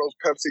 Coca-Cola bottles,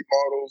 Pepsi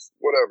bottles,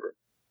 whatever.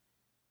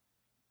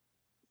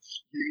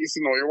 You need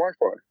to know your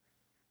Wi-Fi.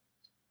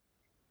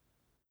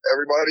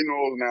 Everybody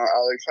knows now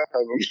Alex has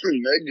a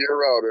Netgear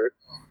router.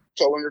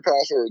 Tell them your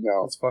password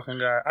now. This fucking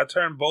guy. I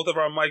turned both of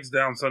our mics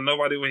down so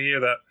nobody would hear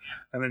that.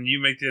 And then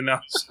you make the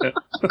announcement.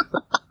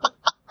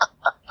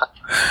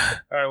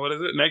 Alright, what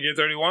is it? Netgear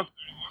 31?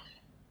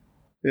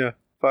 Yeah,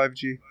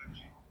 5G.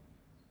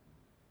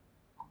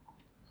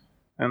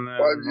 And then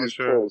 5G is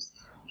close.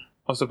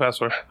 What's the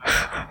password?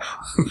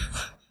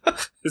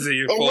 Is it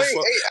your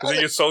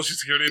your social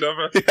security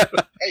number? Yeah.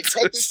 Hey,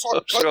 cut this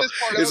part out.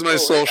 It's my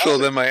social,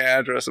 then my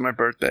address, and my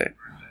birthday.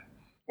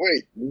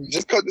 Wait,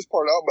 just cut this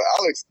part out. But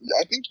Alex,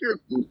 I think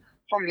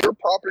from your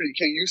property.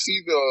 Can you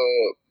see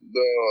the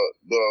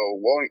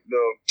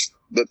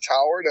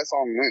tower that's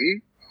on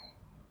Linton?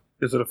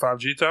 Is it a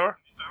 5G tower?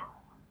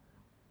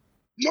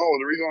 No,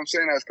 the reason I'm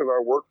saying that is because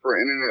I work for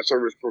an internet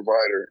service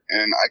provider,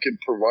 and I could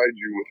provide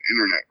you with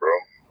internet, bro.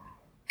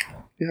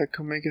 Yeah,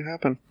 come make it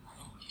happen.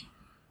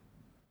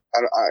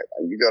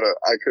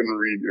 I couldn't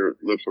read, your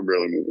lips were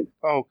barely moving.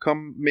 Oh,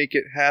 come make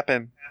it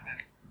happen.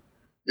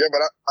 Yeah,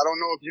 but I don't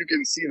know if you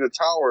can see the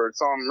tower.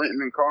 It's on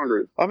Linton and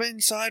Congress. I'm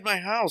inside my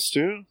house,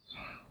 dude.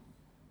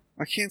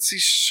 I can't see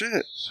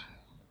shit.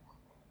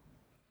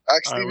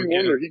 Ask Stevie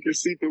Wonder. He can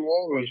see through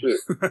walls and shit.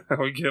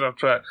 We get off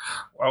track.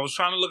 I was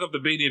trying to look up the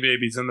Beanie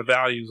Babies and the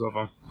values of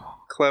them.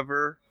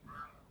 Clever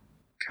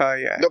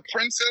kayak. The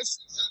princess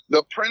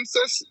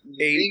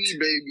Beanie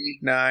Baby.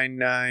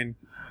 899.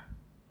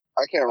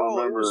 I can't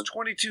remember. It was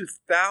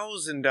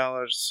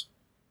 $22,000,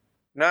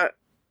 not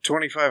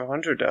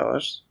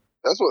 $2,500.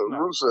 That's what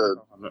Rue said.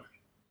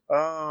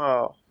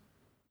 Oh.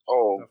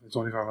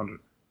 Definitely $2,500.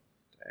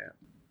 Damn.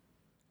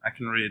 I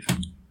can read.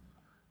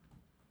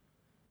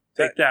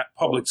 Take that,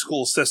 public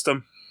school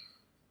system.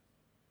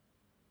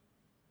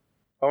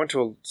 I went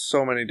to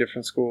so many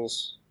different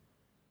schools.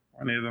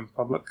 Are any of them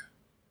public?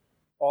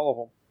 All of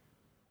them.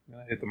 I'm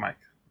going to hit the mic.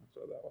 Let's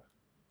throw it that way.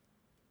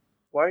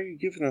 Why are you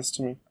giving this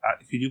to me?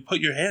 If you put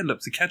your hand up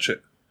to catch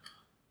it.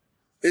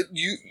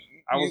 You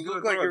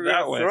look like you're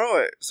going to throw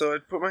it, so I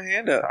put my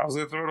hand up. I was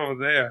going to throw it over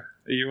there.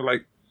 And you were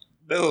like,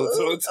 no,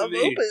 throw it to me.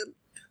 Open.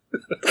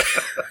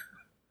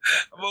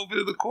 I'm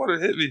opening the corner,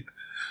 hit me.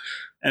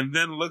 And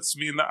then looks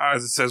me in the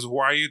eyes and says,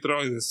 why are you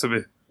throwing this to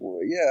me?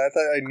 Well, yeah, I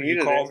thought I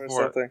needed it or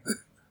something. It.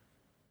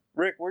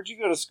 Rick, where'd you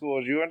go to school?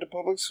 Did you went to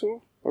public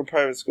school or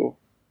private school?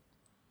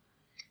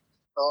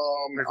 I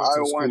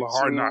went to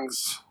Hard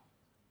Knocks.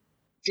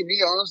 To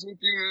be honest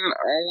with you, man,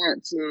 I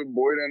went to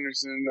Boyd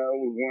Anderson. That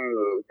was one of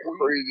the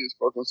craziest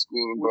fucking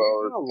schools in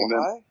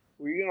Broward.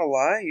 Were you gonna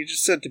lie? You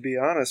just said to be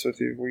honest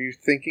with you. Were you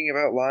thinking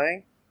about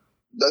lying?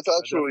 That's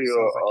actually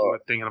sounds like you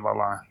were thinking about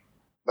lying.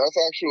 That's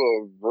actually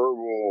a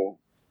verbal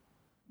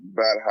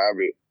bad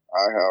habit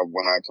I have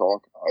when I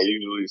talk. I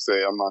usually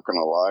say I'm not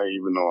gonna lie,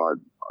 even though I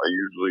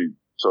usually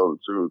tell the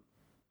truth.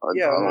 I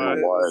don't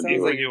know why I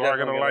do it. You are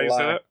gonna lie. You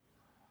said it?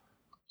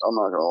 I'm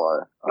not gonna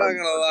lie. I'm not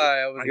gonna lie.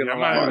 I was gonna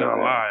lie. I'm not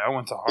gonna lie. I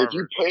went to Harvard. If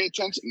you pay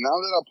attention, now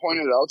that I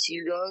pointed it out to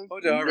you guys,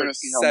 you're gonna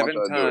see how much I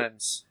do. 7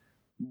 times.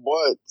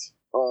 But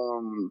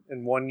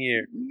in 1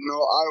 year. No,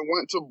 I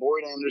went to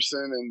Boyd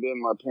Anderson, and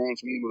then my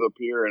parents moved up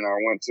here, and I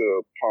went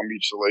to Palm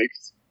Beach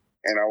Lakes,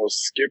 and I was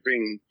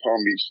skipping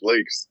Palm Beach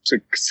Lakes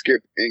to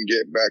skip and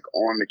get back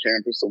on the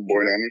campus of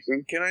Boyd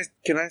Anderson. Can I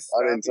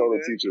stop I didn't tell the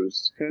there?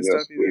 teachers. Can I yes,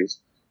 stop you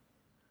please.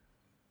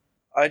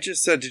 There? I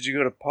just said, did you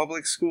go to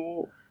public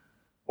school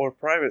or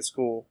private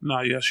school?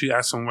 No, yeah, she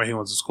asked him where he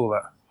went to school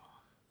at.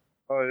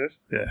 Oh, I did?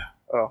 Yeah.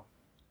 Oh.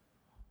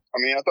 I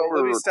mean, I thought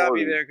we were Let me stop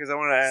recording. you there because I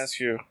want to ask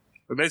you.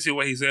 But basically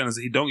what he's saying is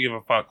he don't give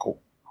a fuck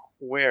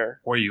where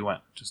you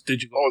went. Just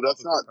did you go? Oh,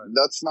 that's not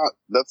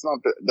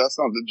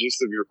the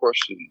gist of your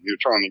question. You're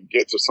trying to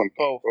get to something.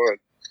 Both. Go ahead.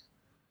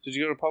 Did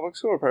you go to public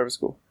school or private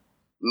school?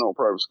 No,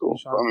 private school.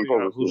 I'm in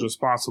public school. Who's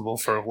responsible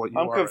for what you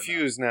are? I'm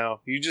confused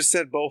now. You just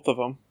said both of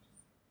them.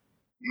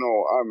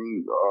 No,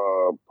 I'm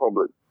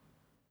public.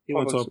 He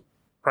went to a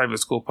private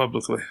school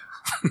publicly.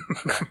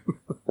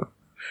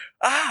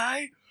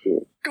 I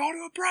go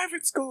to a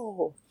private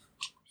school.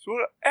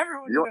 So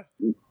everyone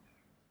knows.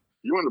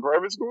 You went to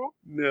private school?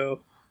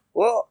 No.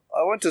 Well,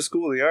 I went to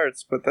School of the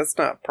Arts, but that's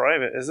not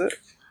private, is it?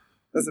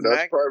 That's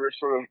private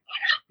for a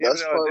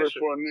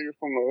nigga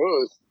from the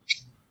hood.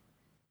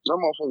 That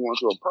motherfucker went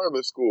to a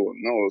private school.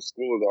 No, a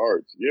School of the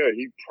Arts. Yeah,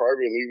 he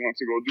privately went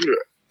to go do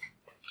that.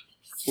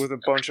 With a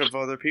bunch of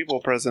other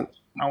people present.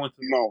 I went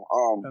to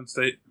Penn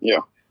State.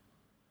 Yeah.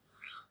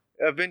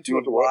 I've been to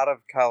a lot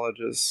of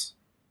colleges.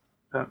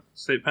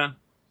 State Penn.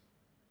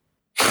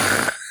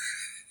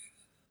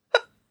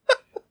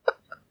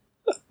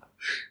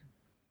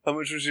 How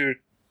much was your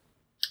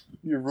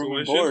room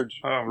and board?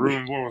 Room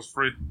and board was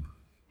free.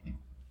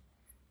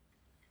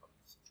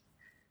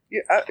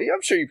 Yeah,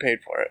 I'm sure you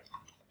paid for it.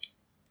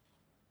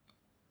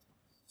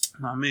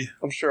 Not me.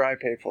 I'm sure I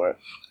paid for it.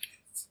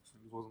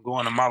 It wasn't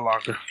going in my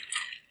locker.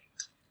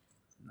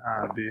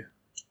 Nah, B.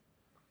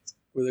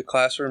 Were the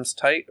classrooms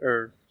tight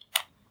or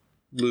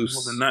loose? It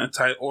wasn't nothing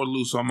tight or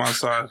loose on my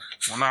side.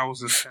 When I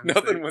was in Penn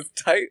Nothing State. was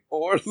tight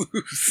or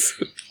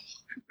loose.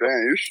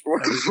 Damn,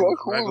 what the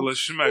fuck? Regular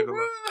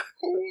schmegula.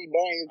 Who was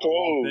buying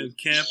clothes? On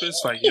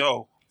campus, like,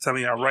 yo,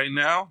 telling y'all right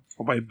now,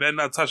 nobody better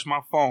not touch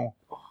my phone.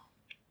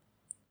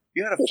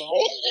 You had a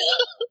phone?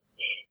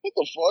 What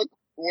the fuck?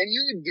 When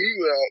you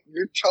do that,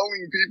 you're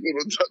telling people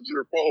to touch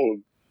your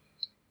phone.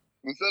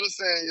 Instead of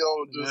saying,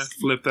 yo, just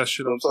flip that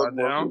shit upside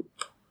down.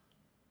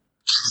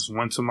 Just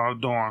went to my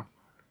dorm.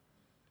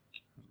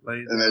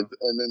 And then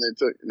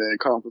they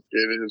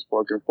confiscated his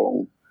fucking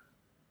phone.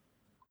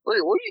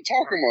 Wait, what are you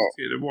talking about?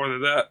 More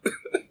than that.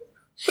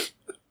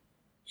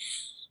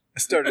 I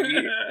started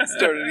eating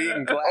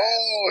glass.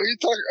 Oh, he's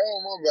talking. Oh,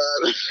 my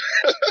bad.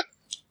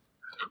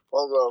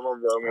 my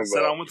bad. I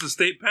said I went to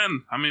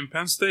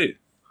Penn State.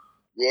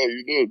 Yeah,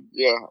 you did.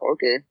 Yeah,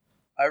 okay.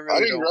 I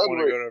didn't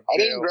graduate. I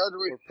didn't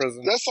graduate.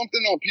 That's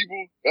something that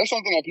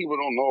people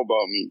don't know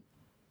about me.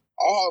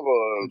 I have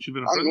a. You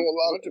been in prison? I know a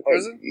lot. You went to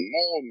prison?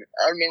 No,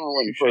 I never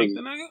went to prison.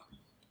 The nigga?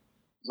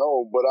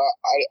 No, but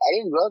I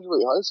didn't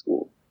graduate high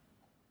school.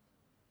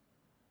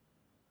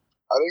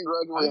 I didn't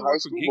graduate high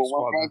school, but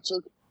when I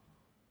took.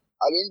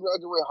 I didn't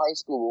graduate high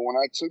school, but when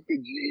I took the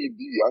GED,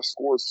 I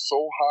scored so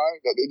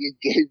high that they just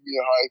gave me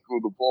a high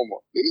school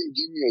diploma. They didn't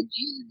give me a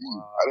GED.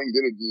 Wow. I didn't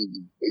get a GED.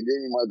 They gave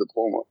me my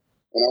diploma,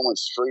 and I went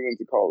straight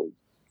into college.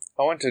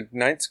 I went to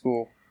night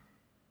school.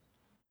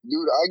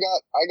 Dude, I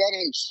got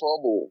in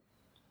trouble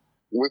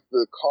with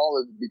the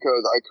college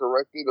because I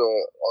corrected a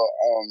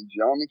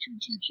geometry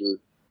teacher,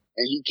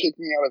 and he kicked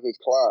me out of his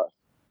class.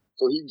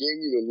 So he gave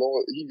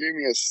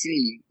me a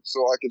C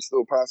so I could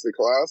still pass the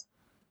class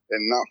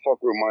and not fuck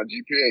with my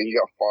GPA, and he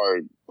got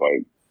fired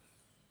like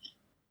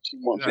 2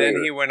 months later.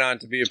 Then he went on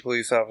to be a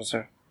police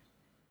officer.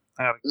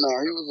 No,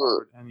 he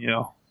was and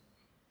Yale.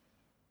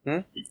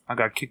 I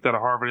got kicked out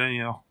of Harvard and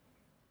Yale.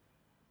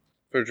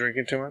 For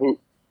drinking too much? Is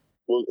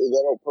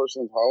that a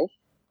person's house?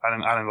 I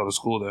didn't go to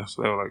school there,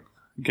 so they were like,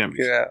 you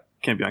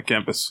can't be on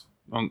campus.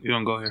 You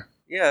don't go here.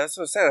 Yeah, that's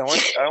what I said.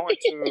 I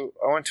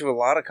went to a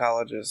lot of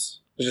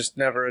colleges. I just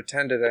never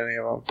attended any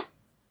of them.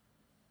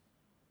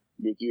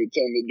 But you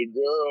attended the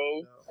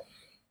girls.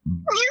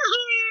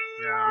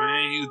 Yeah,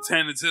 man, you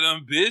attended to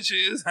them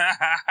bitches.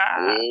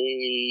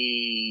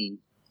 Hey.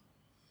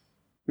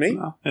 Me?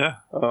 No, yeah.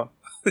 Oh.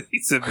 He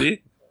said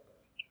me.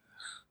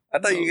 I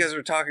thought you guys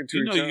were talking to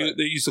each other.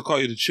 They used to call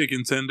you the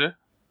chicken tender.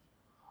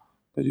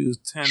 But he was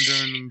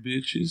tendering them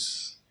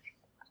bitches.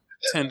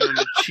 Tendering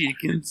the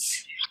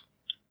chickens.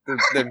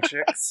 Them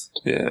chicks?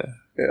 Yeah.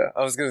 Yeah.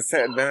 I was gonna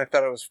say it, and then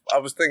I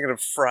was thinking of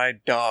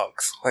fried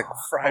dogs. Like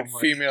fried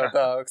female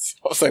dogs.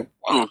 I was like,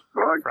 wow.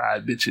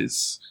 Fried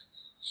bitches.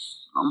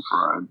 I'm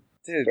fried.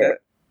 Dude, that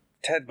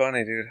Ted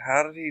Bundy, dude,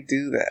 how did he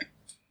do that?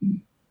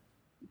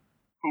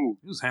 Who?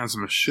 He was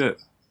handsome as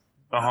shit.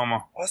 The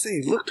homo. Was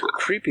he? He looked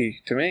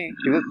creepy to me.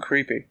 He looked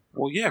creepy.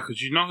 Well, yeah,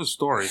 because you know his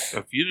story.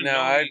 If you didn't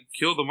know he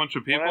killed a bunch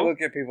of people. When I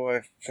look at people,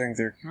 I think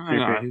they're creepy.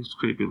 No, he was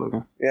creepy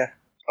looking. Yeah.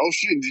 Oh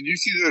shit! Did you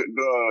see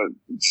the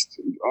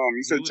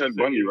you said Ted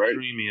Bundy, right?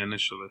 Dreamy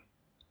initially.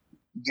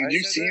 Did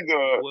you see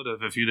the? Would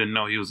have if you didn't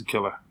know he was a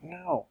killer.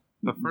 No.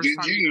 The first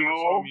time you ever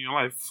saw him in your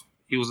life,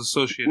 he was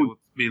associated with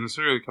being a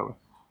serial killer.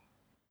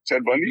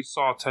 Ted Bundy? You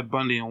saw Ted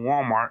Bundy in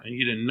Walmart and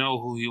you didn't know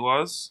who he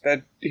was.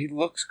 That he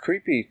looks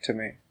creepy to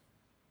me.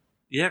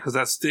 Yeah, because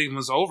that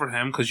stigma's over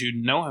him because you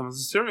know him as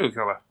a serial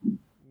killer.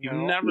 You've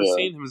never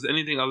seen him as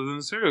anything other than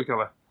a serial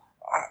killer.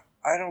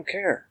 I don't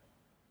care.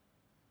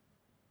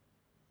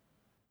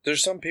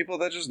 There's some people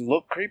that just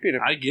look creepy to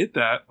me. I get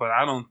that, but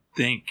I don't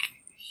think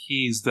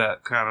he's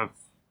that kind of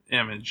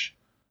image.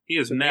 He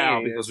is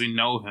now because we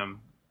know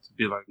him to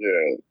be like.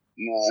 Yeah,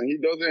 no, he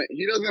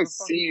doesn't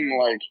seem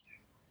like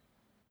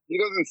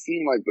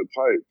the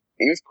type.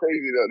 And it's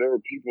crazy that there were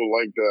people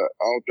like that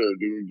out there,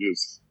 dude,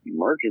 just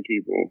murking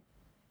people.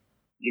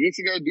 You didn't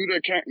see that dude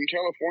that in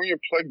California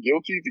pled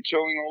guilty to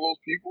killing all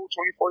those people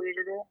 24 years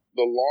ago?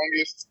 The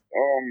longest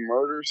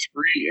murder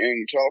spree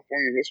in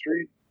California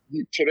history?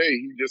 Today,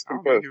 he just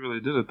confessed. I don't think he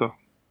really did it, though.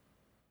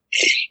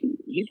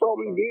 He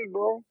probably did,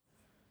 bro.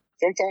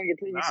 Sometimes the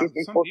prison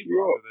system fucks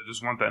you up. They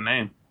just want that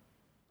name.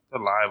 They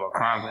lie about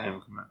crimes they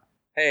didn't commit.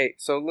 Hey,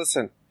 so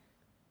listen.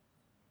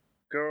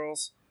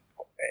 Girls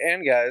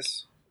and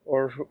guys,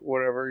 or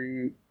whatever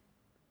you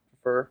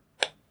prefer.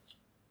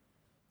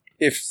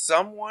 If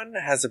someone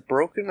has a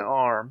broken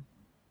arm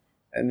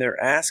and they're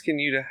asking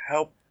you to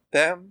help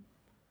them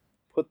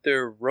put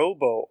their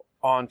robo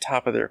on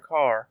top of their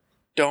car,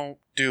 don't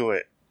do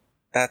it.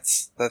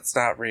 That's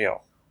not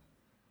real.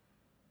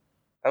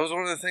 That was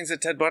one of the things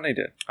that Ted Bundy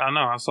did. I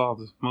know, I saw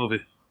this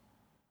movie.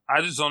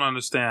 I just don't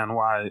understand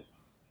why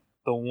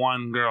the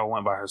one girl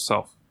went by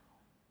herself.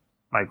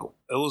 Like,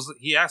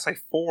 he asked like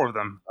 4 of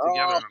them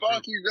together. Oh,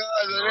 fuck you guys,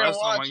 I didn't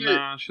watch it.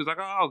 Nah. She was like,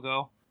 I'll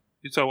go.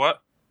 You said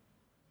what?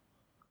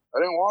 I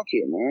didn't watch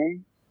it,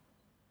 man.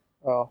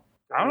 Oh.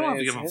 I don't have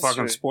to give a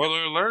fucking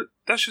spoiler alert.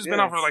 That shit's been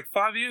out for like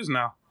 5 years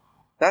now.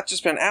 That's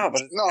just been out,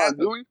 but it's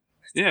do we?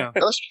 Yeah.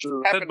 That's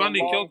true. Ted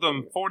Bundy killed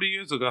them 40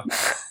 years ago.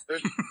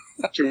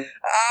 True.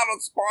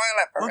 Don't spoil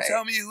it for me. Don't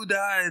tell me who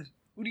died.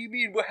 What do you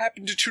mean? What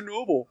happened to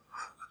Chernobyl?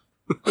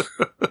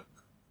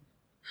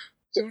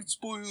 Don't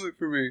spoil it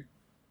for me.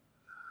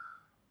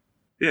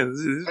 Yeah, this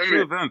is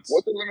true events.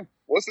 What's the limit?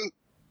 What's the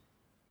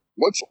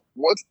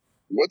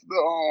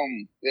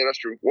yeah, that's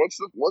true. What's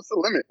the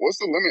limit? What's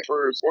the limit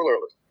for spoiler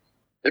alert?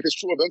 If it's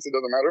true events, it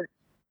doesn't matter.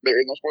 There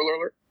is no spoiler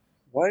alert.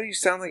 Why do you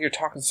sound like you're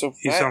talking so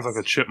fast? He sounds like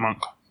a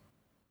chipmunk.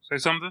 Say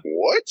something?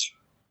 What?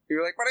 You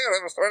were like, why do you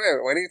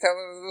tell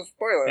us the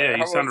spoiler? Yeah,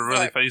 you sounded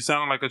really fast. You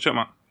sounded like a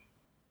chipmunk.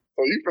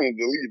 So you finna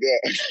delete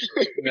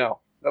that.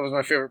 No, that was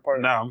my favorite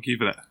part. No, I'm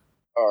keeping it.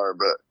 Alright,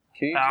 bet.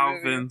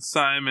 Alvin,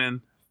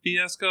 Simon,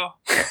 Fiasco.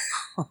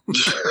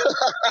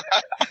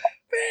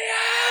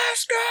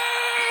 Fiasco!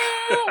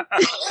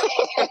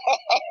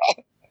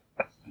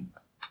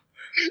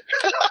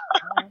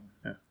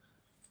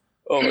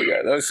 Oh my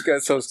god, that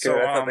got so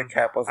scary. I thought the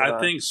cap was on. I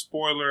think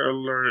spoiler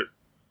alert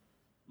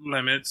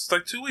limits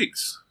like 2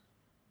 weeks.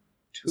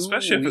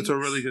 Especially if it's a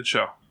really good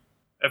show.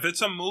 If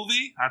it's a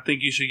movie, I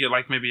think you should get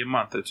like maybe a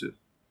month or 2.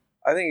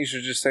 I think you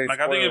should just say like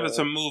I think if it's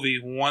a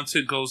movie, once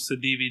it goes to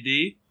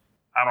DVD,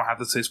 I don't have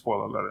to say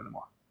spoiler alert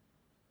anymore.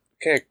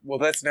 Okay, well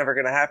that's never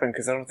going to happen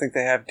because I don't think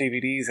they have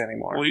DVDs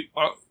anymore.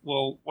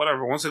 Well,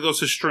 whatever. Once it goes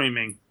to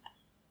streaming.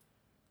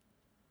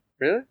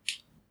 Really?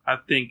 I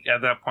think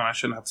at that point I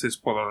shouldn't have to say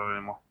spoiler alert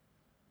anymore.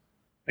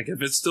 Like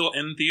if it's still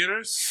in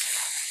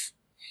theaters,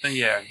 then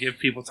yeah, give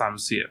people time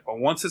to see it. But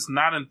once it's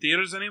not in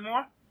theaters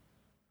anymore,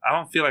 I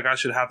don't feel like I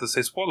should have to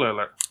say spoiler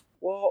alert.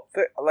 Well,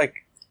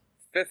 like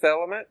Fifth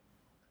Element,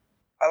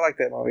 I like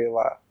that movie a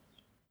lot.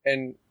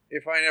 And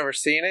if I never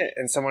seen it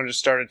and someone just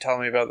started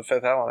telling me about the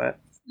Fifth Element,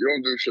 you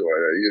don't do shit like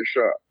that. You get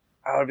shot.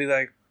 I would be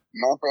like,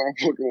 knock on a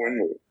fucking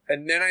window.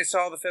 And then I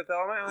saw the Fifth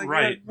Element. I'm like,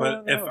 right, yeah,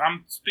 but if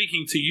I'm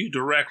speaking to you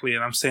directly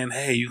and I'm saying,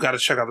 hey, you got to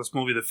check out this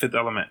movie, The Fifth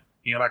Element,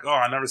 and you're like, oh,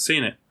 I've never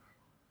seen it.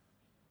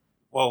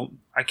 Well,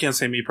 I can't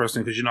say me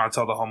personally because I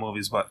tell the whole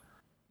movies, but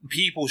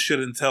people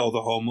shouldn't tell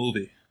the whole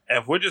movie.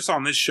 If we're just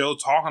on this show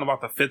talking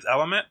about The Fifth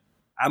Element,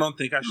 I don't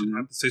think I should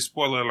have to say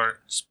spoiler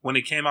alert when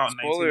it came out in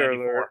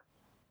 1994. Alert.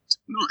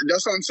 No,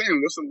 that's what I'm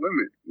saying. What's the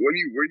limit? Where do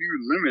you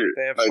limit it?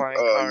 They have flying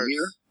cars.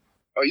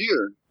 A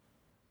year?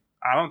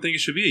 I don't think it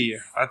should be a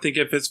year. I think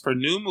if it's for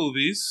new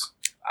movies,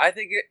 I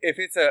think if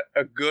it's a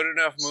good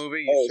enough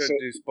movie, you should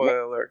do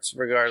spoiler alerts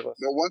regardless.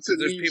 But once it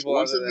there's people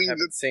out there that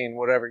haven't seen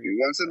whatever you.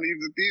 Once it leaves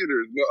the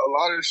theaters, but a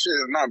lot of shit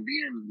is not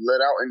being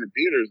let out in the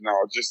theaters now.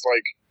 It's just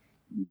like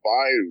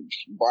buy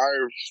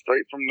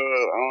straight from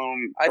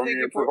the I think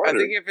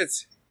if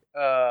it's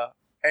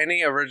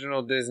any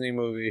original Disney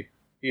movie,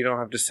 you don't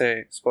have to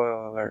say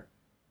spoiler alert.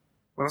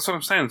 Well, that's what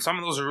I'm saying. Some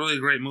of those are really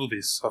great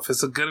movies. So if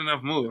it's a good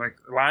enough movie, like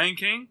Lion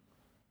King,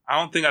 I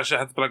don't think I should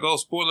have to be like, oh,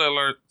 spoiler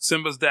alert,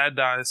 Simba's dad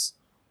dies.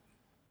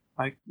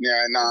 Like,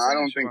 yeah, no, I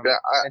don't think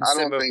that. I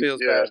don't think. Feels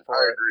Yeah, bad for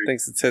I it. agree.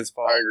 Thinks it's his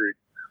fault. I agree.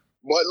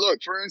 But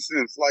look, for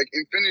instance, like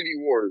Infinity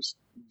Wars,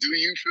 do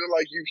you feel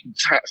like you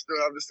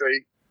still have to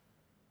say?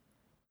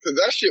 Because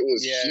that shit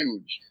was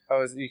huge.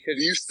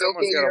 You still got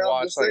to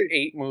watch like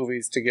 8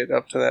 movies to get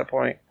up to that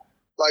point.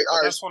 Like,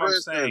 that's what I'm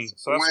saying.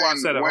 So that's why I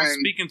said if I'm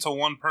speaking to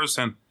one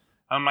person,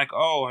 I'm like,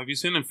 oh, have you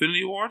seen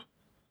Infinity War?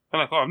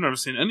 They're like, oh, I've never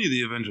seen any of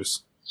the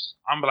Avengers.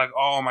 I'm like,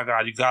 oh my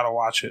god, you gotta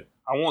watch it.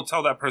 I won't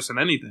tell that person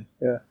anything.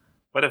 Yeah.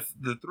 But if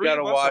the three of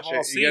us have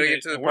all seen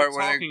it, and we're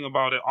talking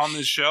about it on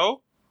this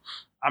show,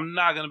 I'm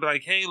not gonna be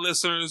like, hey,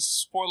 listeners,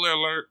 spoiler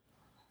alert.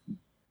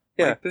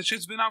 Yeah, like, this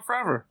shit's been out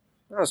forever.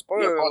 No,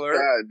 spoiler alert.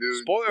 That,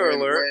 dude. Spoiler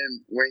alert.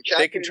 When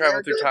they can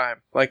travel through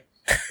time. Like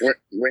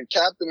when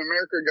Captain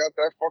America got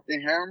that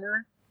fucking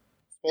hammer.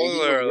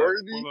 Spoiler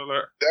alert. Spoiler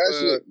alert. That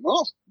shit.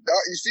 No.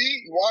 You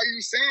see? Why are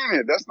you saying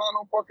it? That's not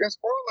no fucking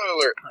spoiler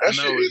alert. I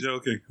know, we're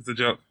joking. It's a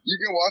joke. You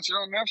can watch it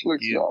on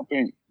Netflix, I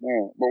think.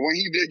 Yeah. But when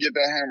he did get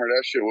that hammer,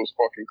 that shit was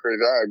fucking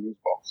crazy. I had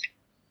goosebumps.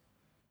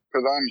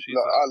 Because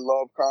I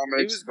love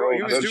comics.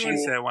 He was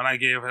doing that when I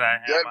gave her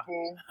that hammer.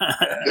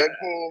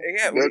 Deadpool's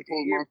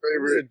my favorite.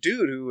 It was a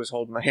dude who was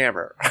holding the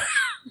hammer.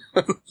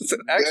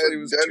 Actually, it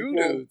was two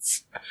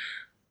dudes.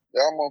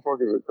 Y'all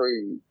motherfuckers are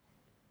crazy.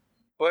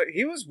 But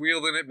he was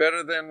wielding it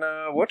better than,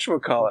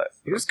 whatchamacallit.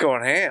 He was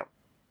going ham.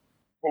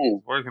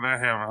 Who? Working that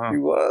hammer, huh? He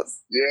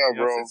was. Yeah,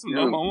 bro. Some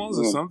momos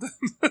or something?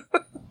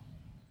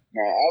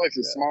 No, Alex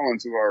is smiling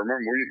too hard.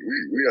 Remember,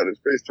 we got his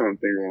FaceTime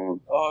thing on.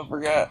 Oh, I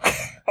forgot. I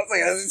was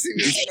like, I didn't see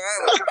me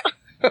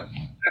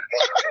smiling.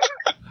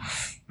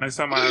 Next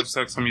time I have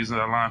sex, I'm using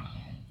that line.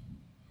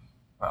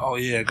 Oh,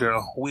 yeah,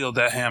 girl. Wield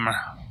that hammer.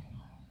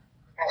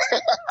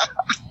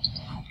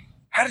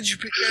 How did you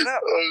pick that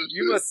up?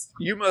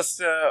 You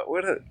must,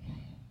 what a...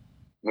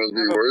 Must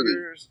be worthy.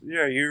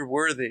 You're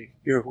worthy.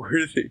 You're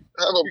worthy.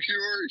 Have a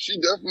pure. She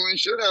definitely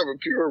should have a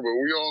pure, but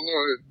we all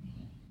know it.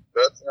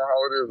 That's not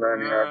how it is,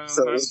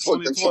 99%. That's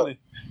 2020.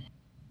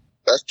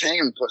 That's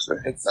tame pussy.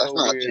 That's so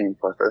not weird. Tame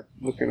pussy.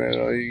 Looking at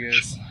all you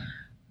guys.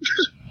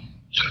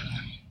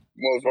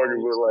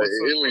 Motherfuckers look like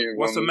aliens.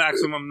 What's the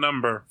maximum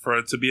number for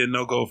it to be a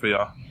no-go for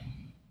y'all?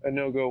 A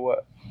no-go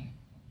what?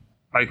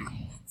 Like,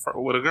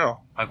 with a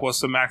girl. Like, what's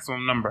the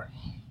maximum number?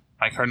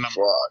 Like, her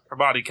number. Her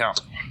body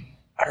count.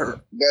 I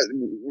don't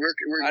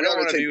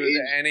want to be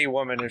with any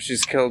woman if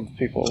she's killed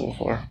people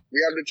before.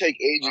 We have to take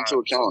age into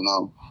account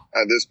now,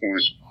 at this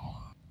point.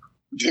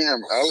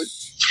 Damn,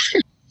 Alex.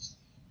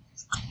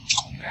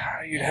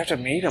 You'd have to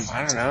meet them.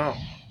 I don't know.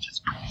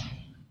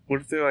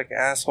 What if they're like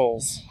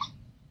assholes?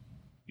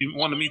 You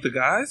want to meet the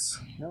guys?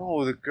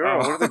 No, the girl.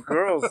 What are the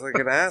girls? Like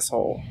an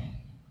asshole.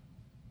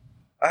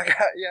 I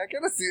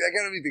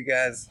gotta meet the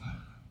guys.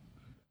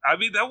 I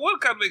mean, that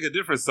would kind of make a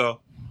difference, though.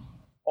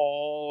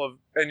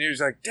 And you're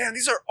just like, damn,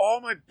 these are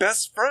all my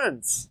best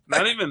friends.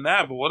 Not even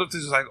that, but what if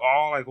they're just like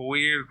all like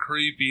weird,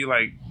 creepy,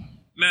 like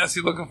nasty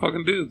looking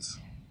fucking dudes?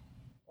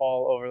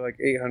 All over like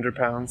 800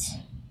 pounds.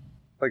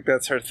 Like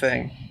that's her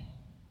thing.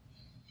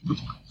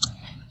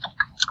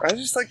 I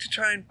just like to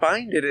try and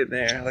find it in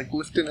there, like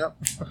lifting up.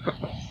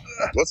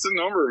 What's the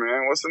number,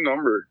 man? What's the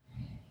number?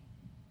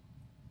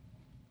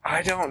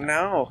 I don't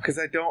know, because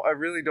I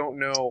really don't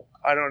know.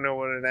 I don't know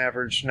what an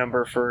average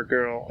number for a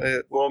girl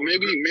is. Well,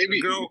 maybe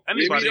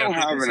anybody don't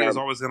have an is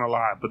always going to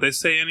lie. But they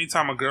say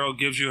anytime a girl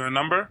gives you her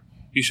number,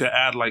 you should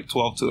add like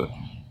 12 to it.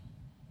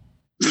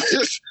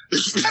 I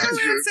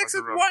only had sex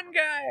with one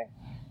guy.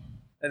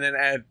 And then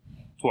add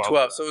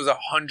 12. So it was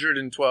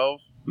 112?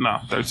 No,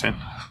 13.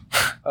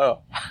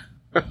 Oh.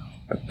 Add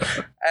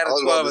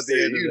a 12 at the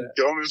end of that. You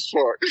dumb as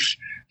fuck.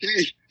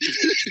 He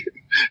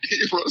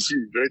must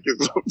be drinking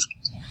something.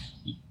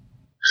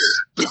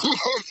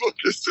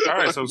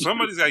 Alright, so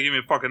somebody's got to give me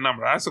a fucking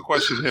number. That's the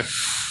question here.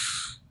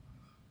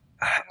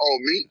 Oh,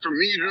 for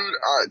me,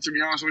 dude, to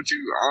be honest with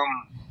you,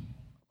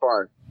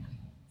 5.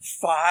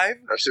 5?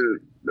 That shit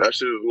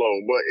is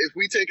low. But if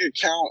we take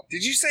account...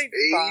 Did you say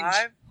age,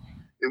 5?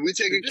 If we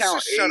take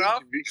account age,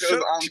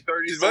 because I'm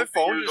 30 Did my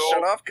phone just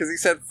shut off because he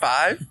said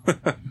 5?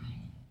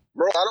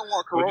 Bro, I don't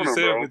want corona, What'd you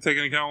say, bro. if we take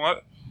into account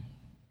what?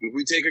 If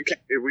we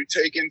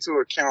take into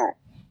account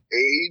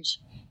age,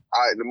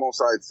 the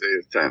most I'd say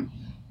is 10.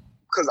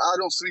 Because I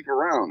don't sleep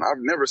around.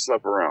 I've never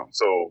slept around.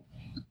 So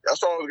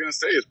that's all I was going to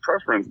say is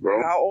preference,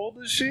 bro. How old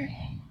is she?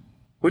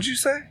 What'd you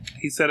say?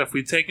 He said if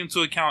we take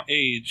into account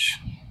age,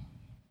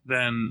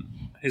 then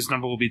his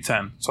number will be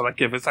 10. So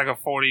like if it's like a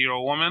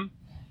 40-year-old woman,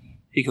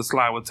 he could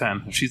slide with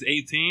 10. If she's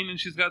 18 and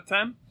she's got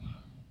 10,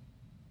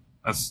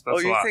 that's a lot. Oh,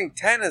 you think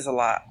 10 is a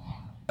lot?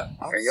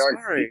 And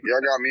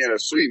y'all got me at a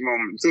sweet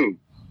moment too.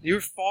 You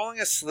were falling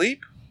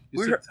asleep?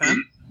 You said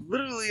 10?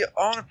 Literally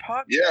on a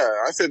podcast.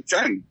 Yeah, I said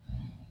 10.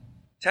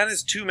 10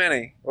 is too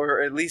many,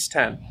 or at least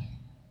 10.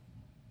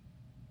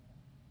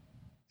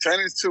 10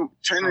 is too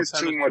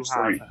much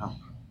for me.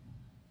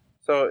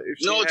 So if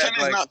she no, 10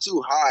 is not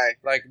too high.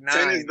 Like 9.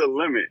 10 is the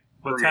limit.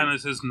 But 10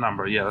 is his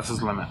number. Yeah, that's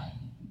his limit.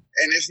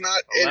 And it's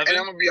not, and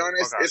I'm gonna be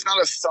honest, it's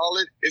not a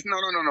solid. It's no.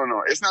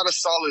 It's not a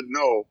solid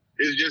no.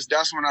 It's just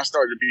that's when I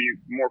start to be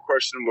more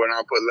questionable, and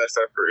I put less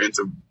effort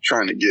into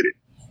trying to get it.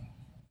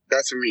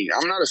 That's me.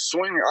 I'm not a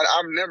swinger.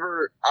 I've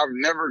never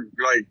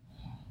like.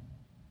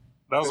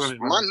 That was gonna be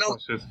my number.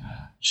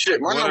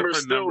 Shit, my number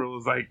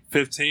was like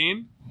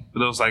 15,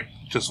 but it was like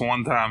just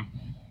one time.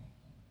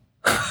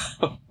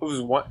 It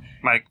was one.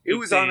 Like it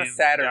was on a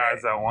Saturday.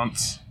 Guys at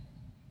once.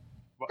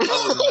 But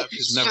other than that,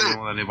 she's never been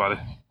with anybody.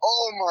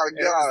 Oh my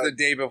god! It was the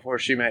day before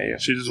she met you.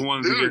 She just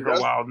wanted to get her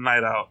wild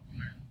night out.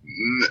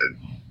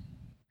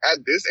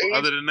 At this age,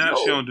 other than that,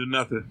 she don't do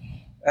nothing.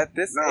 At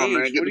this age,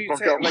 man, get the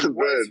fuck out of my bed.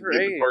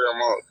 Get the fuck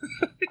out.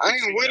 I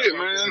ain't with it,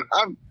 man.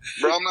 I'm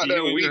not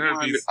that weak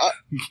minded. I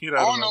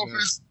don't know if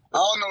it's.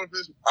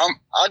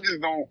 I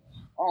just don't.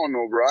 I don't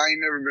know, bro. I ain't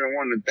never been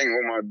one to think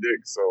with my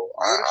dick, so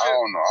I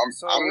don't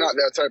know. I'm not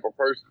that type of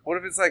person. What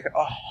if it's like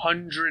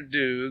 100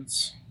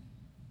 dudes,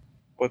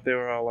 but they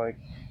were all like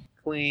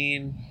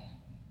clean?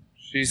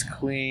 She's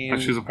clean.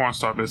 And she's a porn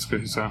star,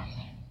 basically. So.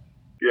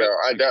 Yeah,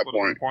 at that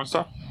point. Porn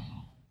star.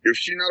 If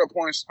she's not a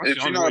porn star, and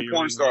you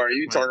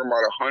talking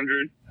about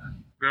 100?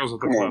 Girls at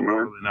the club don't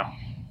really know.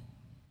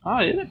 Oh,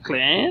 you look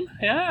clean.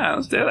 Yeah,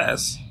 let's do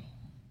this.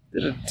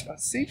 Did a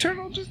sea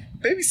turtle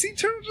baby sea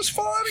turtle just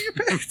fall out of your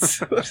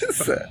pants? What is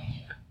that?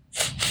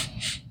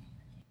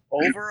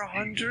 Over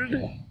 100?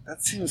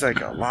 That seems like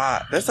a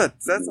lot. That's a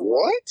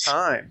lot of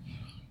time.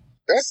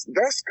 That's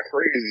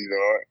crazy,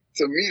 though.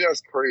 To me,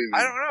 that's crazy.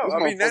 I don't know. I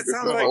mean, that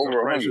sounds like the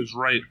Price is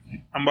Right.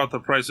 I'm about the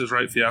Price is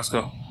Right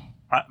fiasco.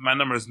 My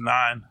number is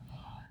 9.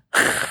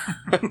 9?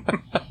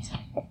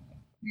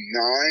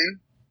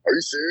 Are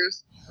you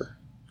serious?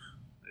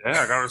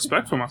 Yeah, I got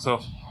respect for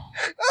myself.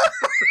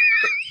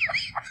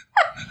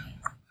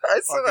 I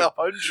said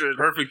 100.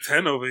 Perfect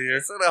 10 over here. I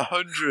said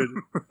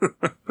 100.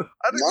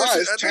 I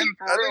think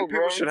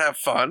people should have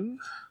fun.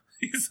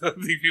 I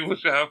think people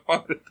should have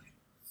fun.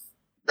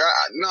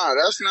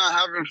 That's not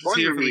having fun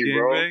to me,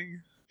 bro.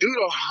 Bang. Dude,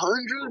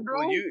 100, bro?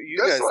 Well, you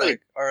guys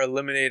are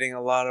eliminating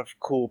a lot of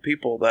cool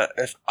people that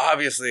have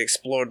obviously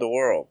explored the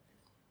world.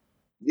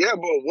 Yeah,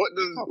 but what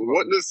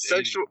does a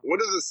sexual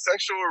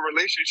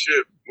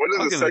relationship? What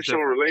is a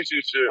sexual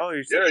relationship?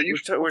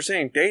 Oh, we're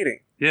saying dating.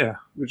 Yeah.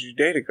 Would you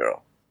date a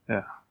girl?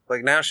 Yeah.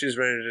 Like now she's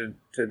ready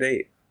to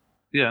date.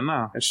 Yeah,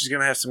 no. And she's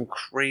gonna have some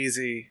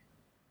crazy.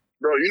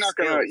 Bro, you're not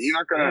gonna.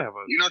 Yeah,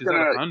 but you're not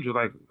gonna. 100.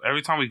 Like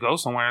every time we go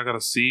somewhere, I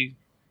gotta see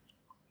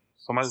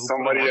somebody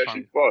that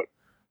she fucked.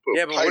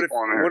 Yeah, but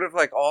what if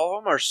like all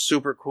of them are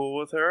super cool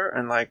with her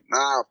and like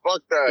nah,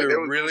 fuck that.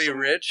 They're really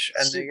rich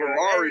and Super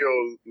Mario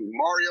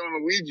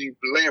and Luigi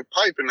laying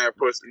pipe in that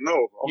pussy.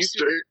 No, you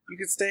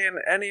could stay in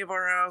any of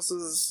our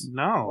houses.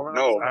 No.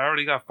 I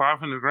already got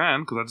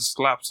 $500,000 because I just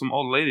slapped some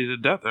old lady to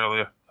death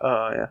earlier.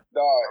 Oh yeah.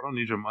 Dog, I don't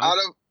need your money.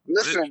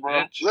 Listen,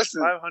 bro.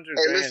 Listen.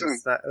 $500,000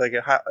 is not like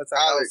it's a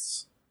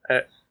house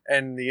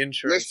and the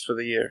insurance for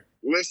the year.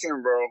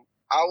 Listen, bro.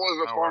 I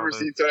was a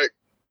pharmacy tech.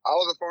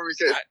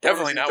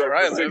 Definitely not where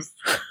I live.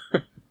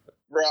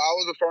 Bro, I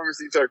was a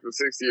pharmacy tech for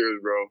 6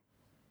 years, bro.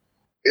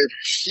 If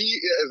she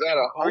is at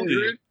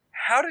 100...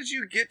 How did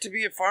you get to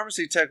be a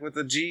pharmacy tech with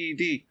a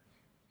GED?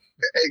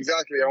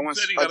 Exactly. I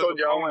told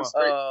you I went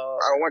straight.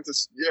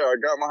 I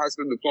got my high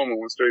school diploma,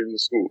 went straight into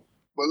school.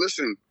 But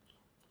listen,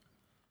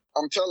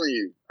 I'm telling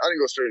you, I didn't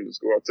go straight into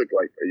school. I took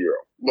like a year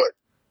off. But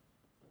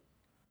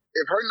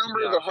if her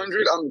number is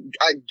 100,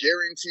 I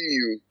guarantee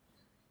you,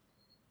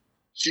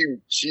 she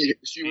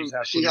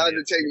had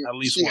to take at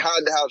least she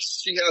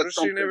something.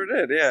 She never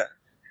did, yeah.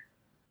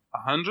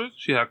 100?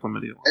 She had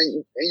chlamydia.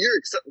 And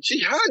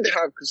she had to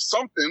have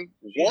something.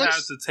 She had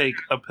to take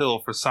a pill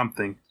for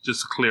something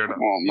just to clear it up.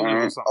 Come on,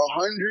 man.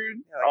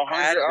 100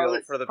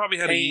 Alex. For the probably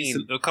had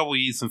a couple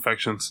yeast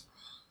infections.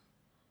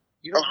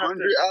 You don't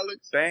 100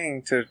 Alex?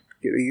 Bang to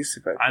get a yeast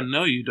infection. I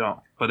know you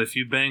don't, but if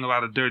you bang a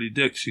lot of dirty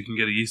dicks, you can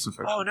get a yeast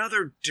infection. Oh, now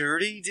they're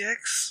dirty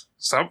dicks?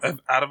 Some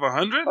out of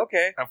 100?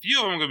 Okay. A few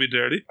of them are going to be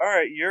dirty. All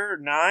right, you're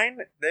 9.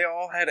 They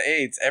all had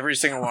AIDS, every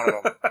single one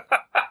of them.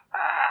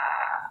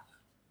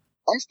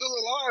 I'm still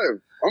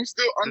alive. I'm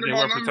still under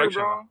my number,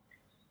 bro.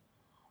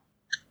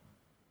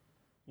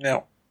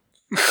 No.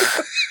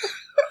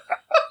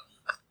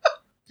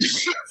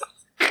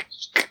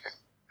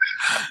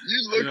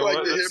 You look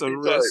like the That's a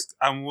hippie risk type.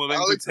 I'm willing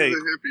Alex to take is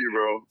a hippie,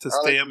 bro. to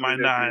stay at my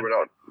 9.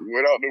 Without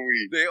the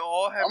weed. They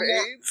all have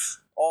AIDS?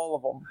 All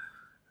of them.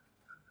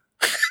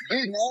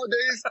 Dude,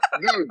 nowadays,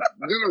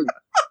 dude,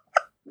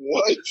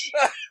 what?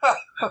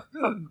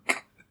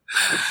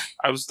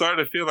 I was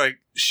starting to feel like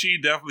she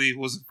definitely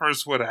was the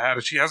first one to have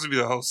it. She has to be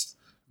the host.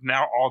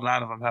 Now all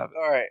 9 of them have it.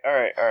 All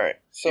right.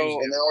 So,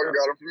 and they all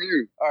got it from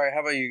you. All right,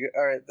 how about you?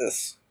 All right,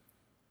 this.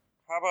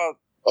 How about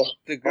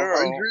the girl,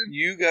 100?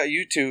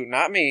 you two,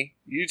 not me,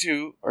 you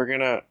two are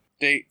gonna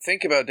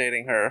think about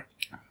dating her.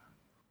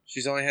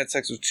 She's only had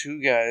sex with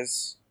 2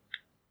 guys.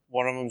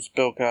 One of them's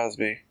Bill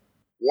Cosby.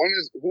 One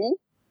is who?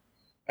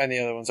 And the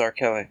other one's R.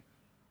 Kelly.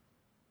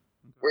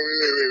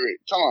 Wait.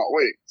 Come on,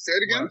 wait. Say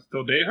it again?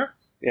 Still date her?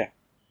 Yeah.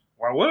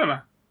 Why wouldn't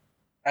I?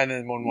 And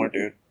then one more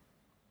dude.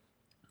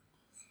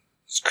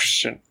 It's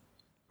Christian.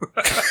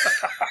 I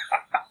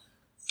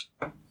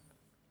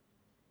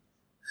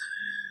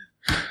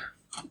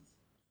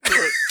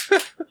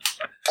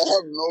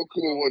have no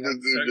clue what this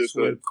dude just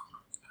said.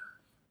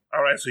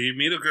 Alright, so you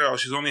meet a girl,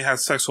 she's only had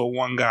sex with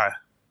 1 guy.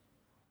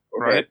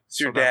 Okay. Right? It's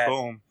your dad.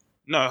 Boom.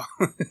 No.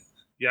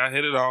 Yeah, I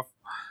hit it off.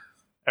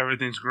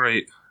 Everything's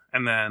great.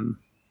 And then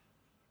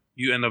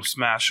you end up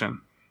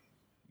smashing.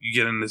 You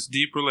get in this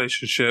deep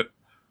relationship,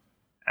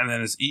 and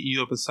then it's eating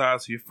you up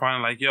inside, so you're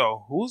finally like,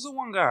 yo, who's the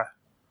 1 guy?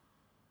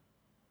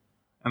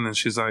 And then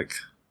she's like,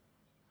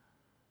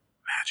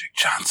 Magic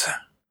Johnson.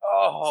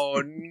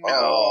 Oh,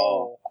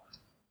 no.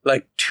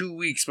 Like 2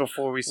 weeks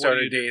before we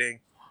started dating.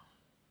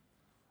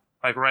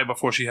 Like right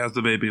before she has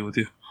the baby with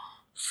you.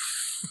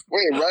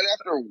 Wait, right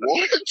after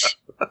what?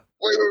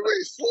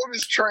 Wait. Slow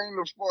this train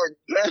the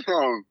fuck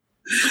down.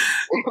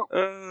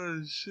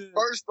 Oh, shit.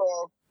 First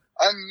off,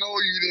 I know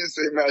you didn't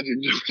say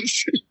Magic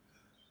Johnson.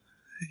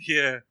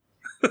 Yeah.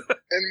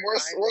 And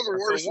what's the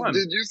worst?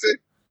 Did you say?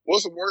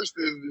 What's the worst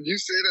is, did you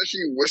say that she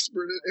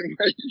whispered it in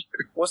my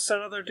ear? What's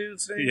that other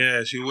dude's name?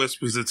 Yeah, she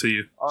whispers it to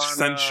you.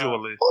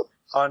 Sensually.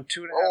 On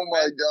 2.5 Oh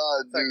my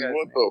god, dude.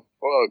 What the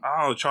fuck?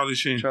 Oh, Charlie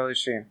Sheen. Charlie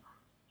Sheen.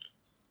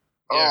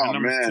 Yeah, Oh,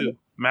 man. 2.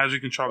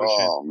 Magic and Charlie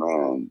Sheen. Oh,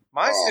 man.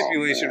 My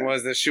stipulation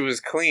was that she was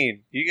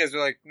clean. You guys were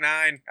like,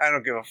 9, I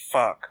don't give a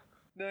fuck.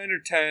 9 or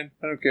 10,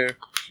 I don't care.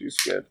 She's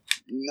good.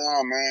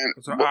 Nah, man.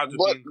 So odds of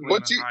being clean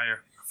but are higher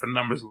for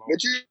numbers low.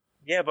 But you...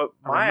 Yeah, but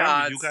my Remember,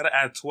 odds... you gotta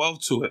add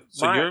 12 to it.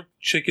 So your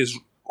chick is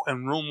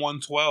in room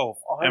 112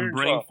 and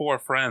bring 4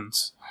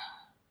 friends.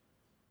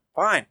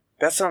 Fine.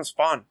 That sounds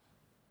fun.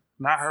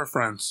 Not her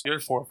friends. Your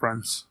 4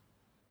 friends.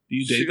 Do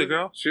you date the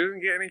girl? She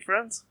doesn't get any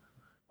friends?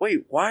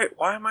 Wait, why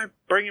am I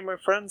bringing my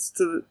friends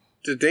to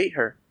date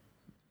her?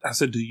 I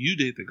said, do you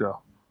date the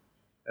girl?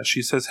 And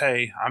she says,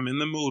 hey, I'm in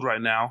the mood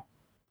right now.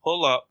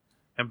 Pull up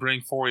and bring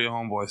 4 of your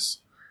homeboys.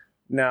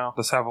 No.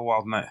 Let's have a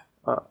wild night.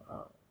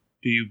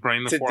 Do you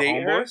bring the 4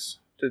 homeboys?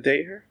 To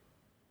date her?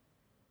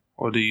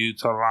 Or do you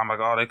tell them, like,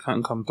 oh, they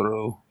couldn't come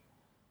through.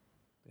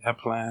 They have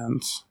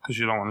plans because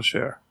you don't want to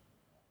share.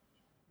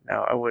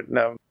 No, I wouldn't.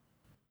 No.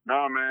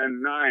 Nah,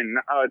 man. 9.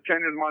 10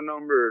 is my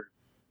number.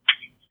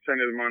 10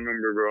 is my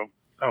number, bro.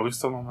 Oh, we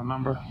still on the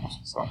number?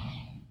 So.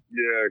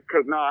 Yeah,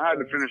 because, I had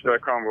to finish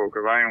that combo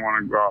because I didn't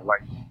want to go out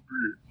like...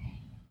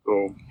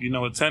 So... You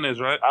know what 10 is,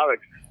 right?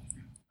 Alex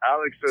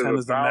says 10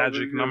 is the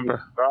magic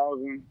number.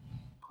 1,000.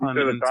 He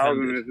said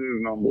 1,000 is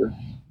his number.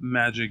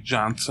 Magic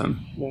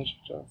Johnson. Magic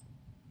Johnson.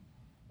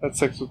 That's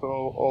 6 with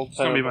all 10. It's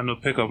going to be my new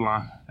pickup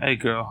line. Hey,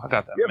 girl, I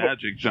got that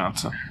Magic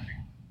Johnson.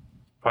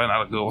 Probably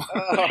not a good one.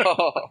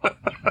 Oh. That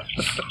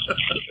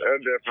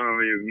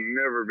definitely has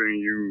never been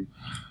used.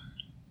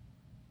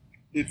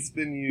 It's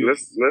been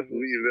used. Let's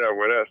leave that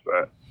where that's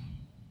at.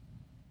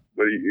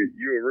 But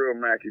you're a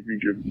real Mac if you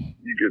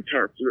could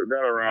flip that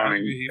around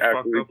and he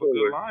actually fucked up a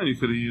good line you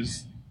could have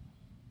used.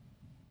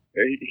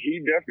 He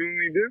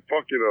definitely did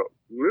fuck it up.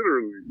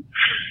 Literally.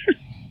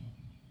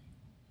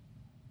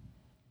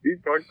 He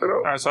fucked it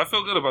up. Alright, so I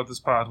feel good about this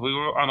pod. We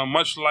were on a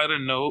much lighter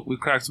note. We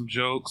cracked some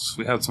jokes.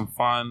 We had some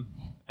fun.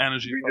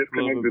 Energy We felt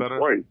a little bit better.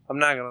 twice. I'm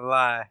not going to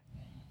lie.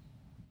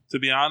 To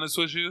be honest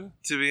with you?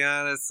 To be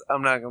honest,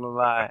 I'm not going to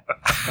lie.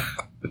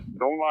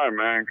 Don't lie,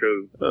 man,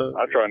 because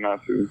I try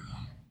not to.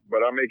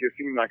 But I make it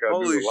seem like I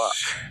do a lot.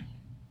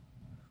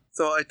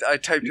 So I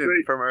typed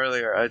in from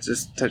earlier. I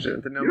just typed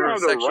in the number of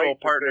sexual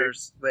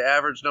partners, the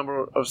average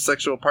number of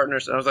sexual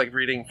partners. And I was like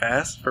reading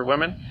fast for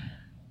women,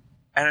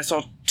 and I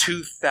saw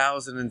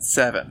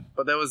 2007.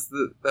 But that was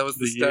the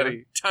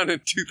study done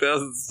in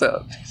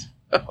 2007.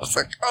 I was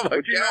like, oh my god!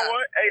 But you know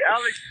what? Hey,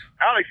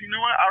 Alex, you know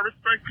what? I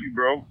respect you,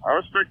 bro. I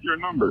respect your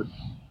number.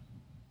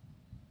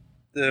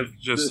 The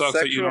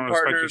sexual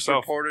partners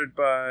reported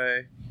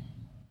by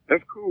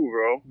that's cool,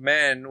 bro.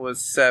 men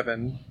was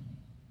 7.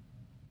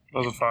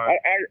 Those are 5.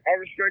 I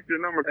respect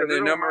your number. And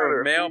the number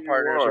of male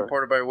partners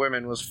reported by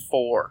women was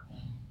 4.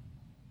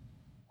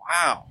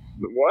 Wow.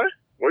 What?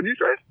 What did you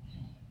say?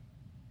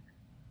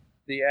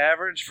 The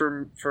average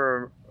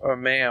for a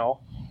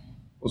male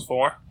was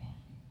 4?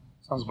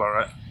 Sounds about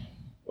right.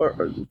 Or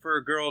for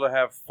a girl to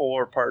have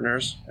 4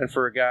 partners, and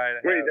for a guy to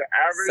have the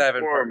average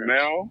 7 for partners. A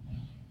male?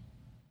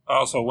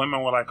 Oh, so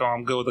women were like, oh,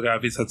 I'm good with the guy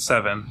if he said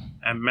 7.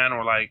 And men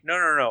were like...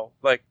 No.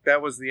 Like,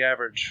 that was the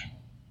average.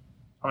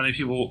 How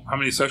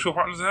many sexual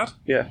partners they had?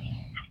 Yeah.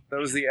 That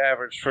was the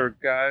average for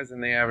guys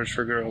and the average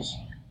for girls.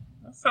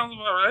 That sounds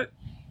about right.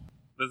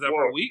 Is that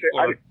per week?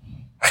 Or?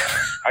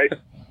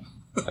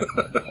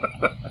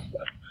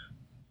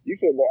 You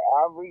said the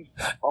average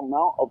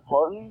amount of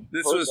partners?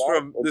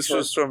 This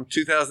was from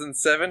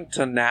 2007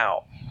 to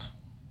now.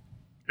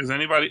 Is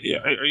anybody...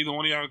 Are either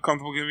one of y'all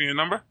comfortable giving me a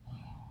number?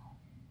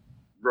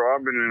 Bro,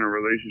 I've been in a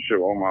relationship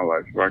all my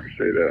life, if I can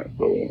say that.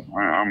 So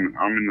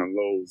I'm in the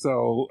low.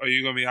 So are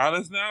you gonna be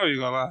honest now, or are you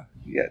gonna lie?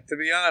 Yeah, to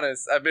be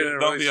honest, I've been in a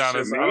Don't relationship. be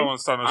honest. I don't want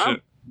to start no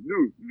shit.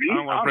 Dude, me? I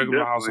don't want to break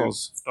up my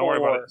households. Don't worry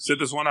about it. Sit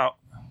this one out.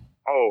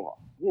 Oh,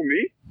 who,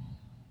 me?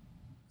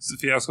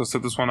 Fiasco,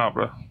 sit this one out,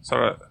 bro. It's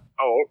alright.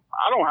 Oh,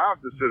 I don't have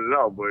to sit it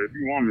out, but if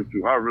you want me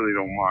to, I really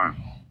don't mind.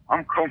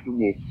 I'm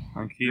comfortable.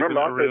 And keeping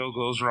it real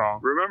goes wrong.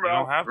 Remember, you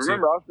don't have to.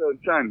 Remember, I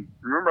said 10.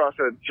 Remember, I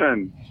said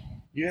 10.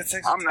 You had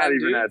sex I'm with not 10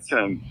 even dudes? at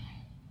 10.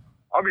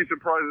 I'll be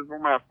surprised if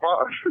I'm at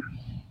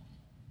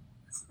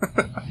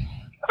 5.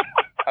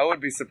 I would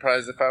be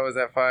surprised if I was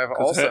at 5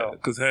 also.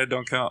 Because head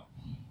don't count.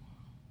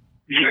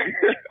 It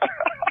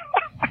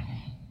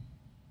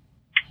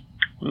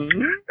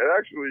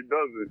actually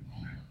doesn't.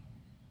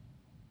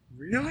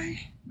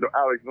 Really? No,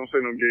 Alex, don't say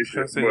no gay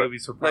shit.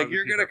 Like,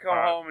 you're going to come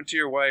home to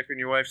your wife, and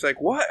your wife's like,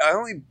 what? I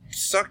only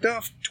sucked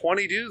off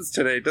 20 dudes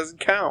today. It doesn't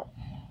count.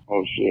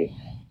 Oh, shit.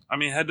 I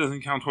mean, head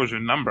doesn't count towards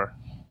your number.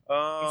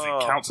 Oh.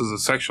 It counts as a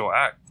sexual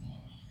act.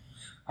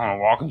 On a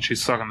walk and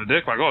she's sucking the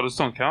dick, like, oh, this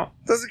don't count.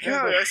 Doesn't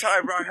count.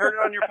 I heard it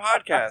on your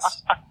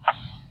podcast.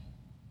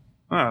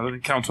 No, it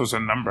doesn't count towards a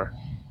number.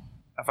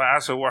 If I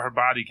ask her what her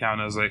body count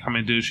is, like how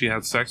many dudes she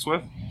had sex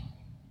with,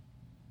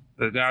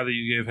 the guy that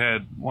you gave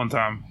head one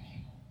time,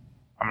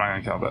 I'm not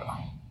gonna count that.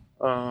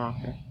 Oh,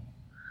 okay.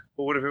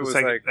 But what if it was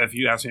like if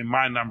you ask me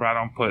my number, I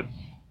don't put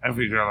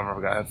every girl I've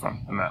ever got head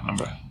from in that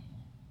number.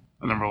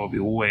 The number will be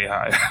way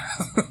higher.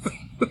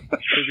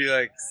 It'd be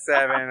like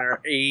 7 or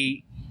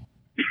 8.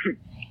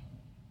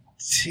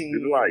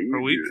 Per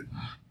week?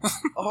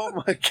 Oh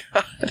my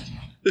god.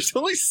 There's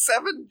only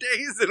 7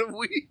 days in a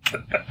week.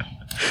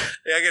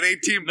 Yeah, I got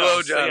 18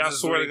 blowjobs. I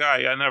swear to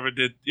God, I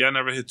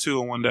never hit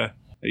 2 in one day.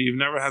 You've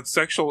never had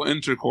sexual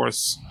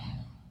intercourse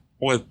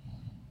with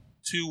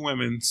 2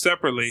 women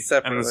separately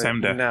in the same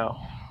day. No.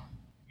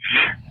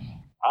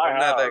 I'm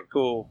not that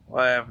cool.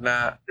 I have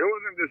not. It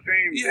wasn't the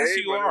same day. Yes,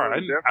 you are.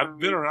 I've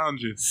been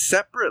around you.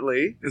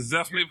 Separately? It's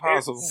definitely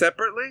possible.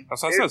 Separately?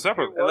 That's what I said,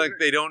 separately. Like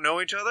they don't know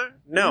each other?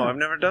 No, I've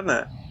never done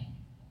that.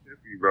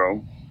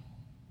 Bro.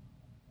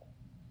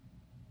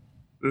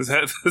 Does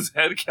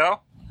head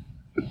count?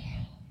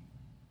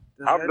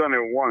 I've done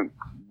it once,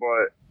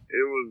 but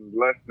it was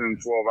less than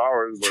 12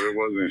 hours, but it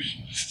wasn't.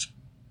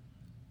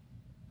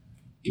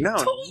 No,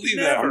 totally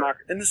never.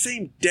 In the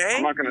same day?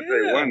 I'm not going to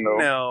say when, though.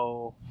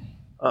 No.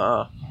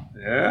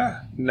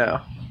 Yeah?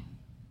 No.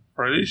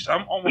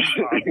 I'm almost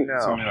positive.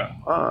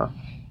 No.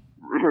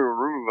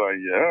 Rue's like,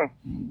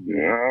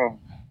 yeah.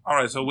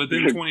 Alright, so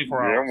within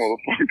 24 hours. Yeah,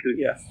 motherfucker.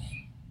 Yes.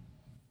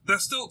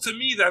 That's still, to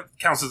me, that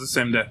counts as the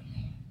same day.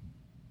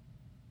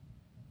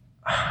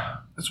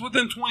 It's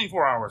within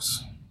 24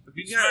 hours. If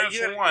you smash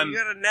one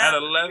at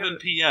 11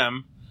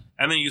 p.m.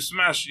 and then you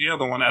smash the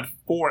other one at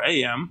 4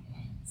 a.m.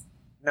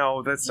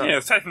 No, that's not. Yeah,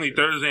 it's technically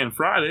Thursday and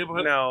Friday,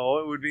 but no,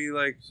 it would be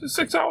like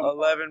 6 hours.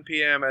 11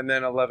 p.m. and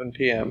then 11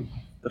 p.m.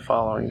 the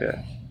following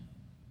day.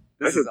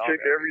 That's a chick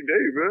every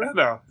day, man.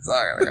 No, it's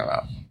not gonna come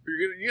out.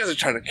 You guys are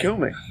trying to kill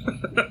me.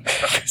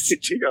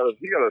 He got a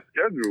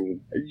schedule.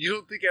 You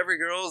don't think every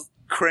girl's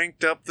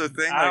cranked up the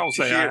thing? I'll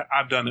say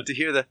I've done it. To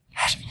hear the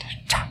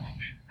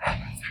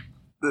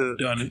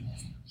done it.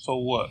 So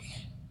what?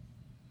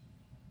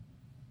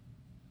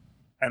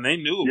 And they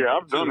knew. Yeah,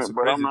 I've done it,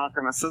 but I'm not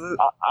gonna.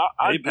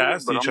 They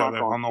passed each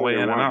other on the way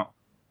in and out.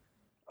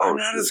 I'm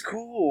not as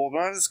cool. I'm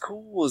not as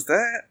cool as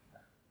that.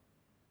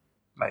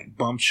 Like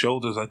bumped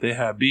shoulders, like they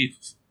had beef.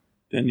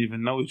 Didn't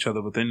even know each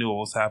other, but they knew what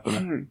was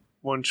happening.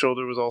 One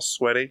shoulder was all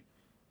sweaty,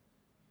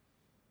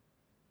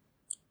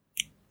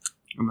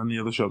 and then the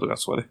other shoulder got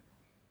sweaty.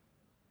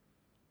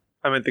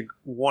 I meant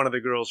one of the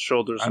girls'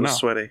 shoulders was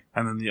sweaty,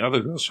 and then the other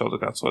girl's shoulder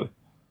got sweaty.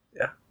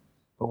 Yeah,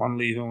 the one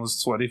leaving was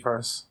sweaty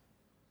first,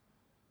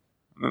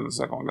 and then the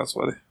second one got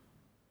sweaty.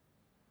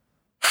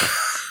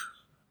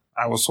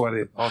 I was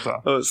sweaty all the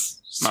time. I was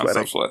sweaty.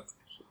 Non-stop sweat.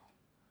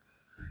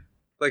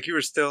 Like you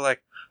were still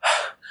like,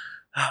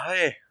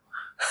 hey.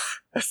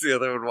 As the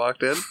other one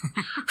walked in.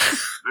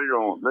 They're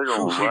going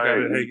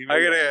hey,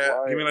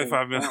 give me like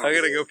 5 minutes. I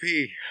gotta go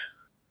pee.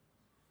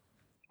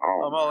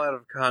 Oh, I'm all out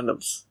of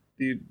condoms.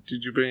 Did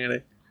you bring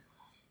any?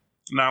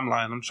 No, I'm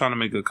lying. I'm trying to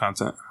make good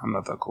content. I'm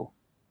not that cool.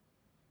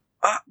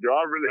 Yo,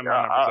 I really,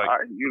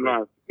 you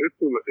lying. It's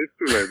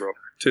too late, bro.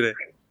 Today.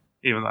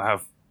 Even though I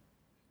have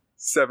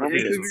 7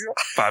 kids.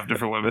 5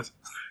 different women.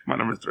 My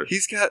number 3.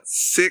 He's got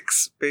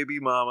 6 baby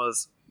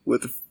mamas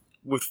with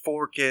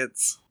 4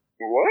 kids.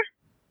 What?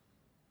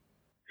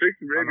 6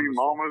 baby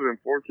mamas and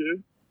 4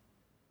 kids?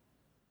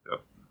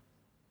 Yep.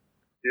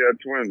 Yeah,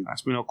 twins.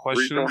 Ask me no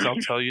questions, I'll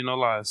tell you no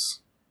lies.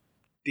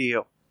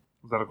 Deal.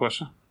 Was that a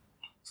question?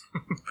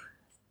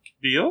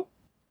 Deal?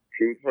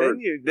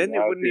 Then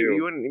you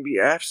wouldn't be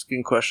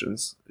asking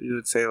questions. You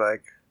would say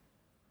like,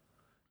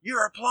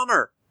 "You're a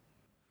plumber."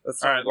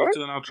 That's all right. Let's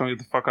do an outro and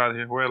get the fuck out of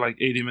here. We're at like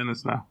 80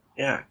 minutes now.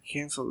 Yeah,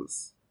 cancel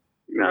this.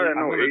 No, 80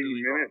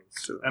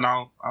 minutes. And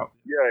I'll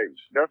yeah,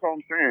 that's what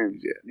I'm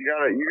saying. Yeah.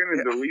 You're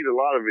gonna delete a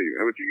lot of it,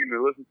 but you're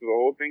gonna listen to the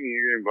whole thing, and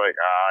you're gonna be like,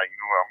 you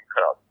know what? I'm gonna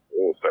cut out the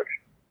whole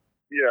section.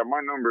 Yeah,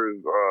 my number is,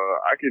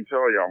 I can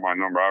tell y'all my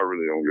number. I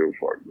really don't give a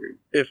fuck, dude.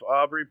 If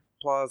Aubrey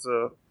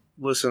Plaza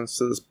listens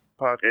to this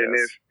podcast. And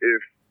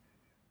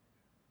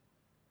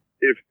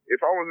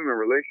if I was in a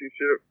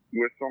relationship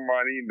with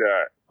somebody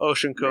that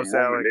Ocean Coast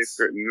Alex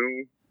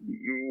knew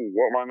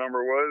what my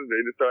number was,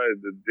 they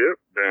decided to dip,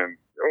 then,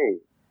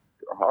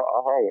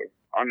 I'll holler.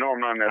 I know I'm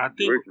not in that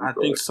situation. I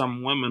think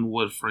some women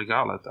would freak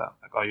out like that.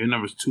 Like, oh, your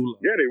number's too low.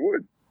 Yeah, they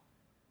would.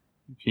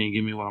 You can't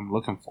give me what I'm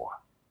looking for.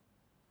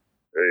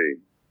 Hey.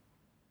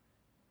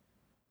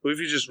 What if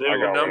you just wrote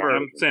the number?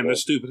 I'm saying they're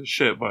stupid as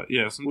shit, but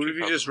yeah. What if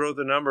you just wrote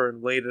the number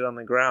and laid it on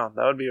the ground?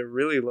 That would be a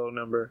really low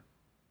number.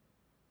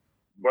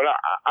 But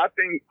I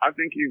think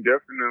you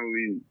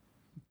definitely,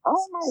 I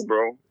don't know,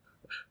 bro.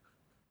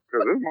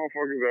 Because this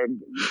motherfuckers,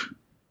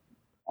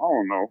 I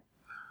don't know.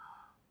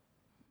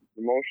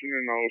 The motion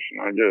in the ocean,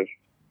 I guess.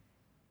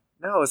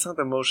 No, it's not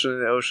the motion in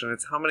the ocean.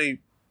 It's how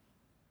many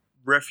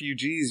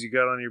refugees you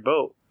got on your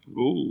boat.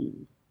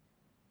 Ooh.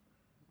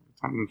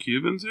 Talking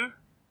Cubans here?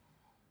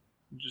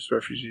 Just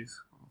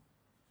refugees.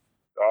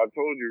 I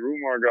told you,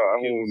 Rumar got a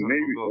whole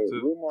Navy.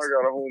 Rumar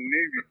got a whole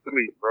Navy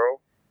fleet, bro.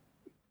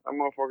 That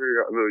motherfucker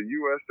got the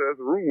USS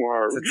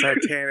Rumar. It's a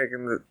Titanic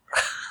and the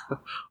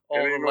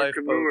all the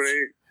lifeboats.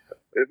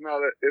 It's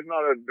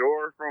not a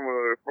door from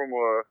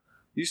a.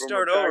 You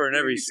start over in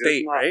every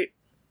state, right?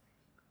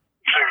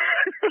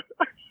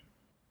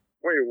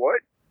 Wait,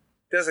 what?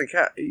 Doesn't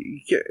count.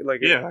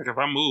 Like if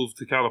I move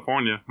to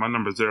California, my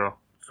number's 0.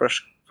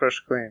 Fresh,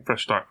 clean,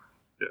 fresh start.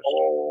 Yes.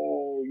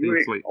 Oh, you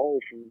ain't, for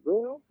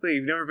real? Wait,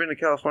 you've never been to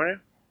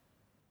California?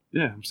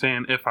 Yeah, I'm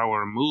saying if I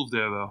were to move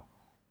there, though,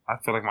 I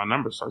feel like my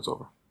number starts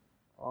over.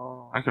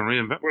 Oh, I can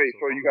reinvent. Wait,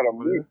 so you gotta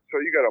move? So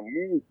you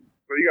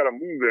gotta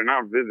move there,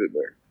 not visit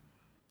there.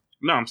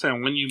 No, I'm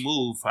saying when you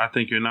move, I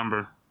think your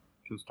number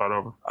can start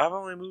over. I've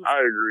only moved. I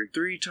agree.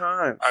 3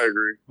 times. I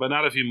agree, but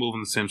not if you move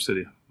in the same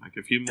city. Like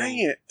if you move. Dang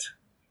it.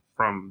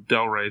 From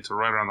Delray to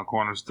right around the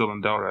corner, still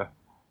in Delray.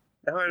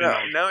 Now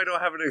I don't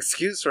have an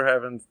excuse for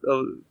having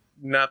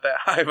not that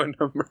high of a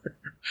number.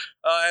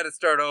 I had to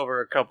start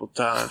over a couple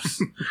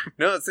times.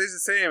 No, it stays the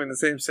same in the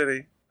same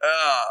city.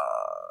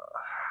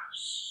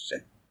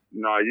 Shit.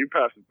 Nah, you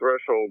passed the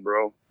threshold,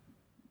 bro.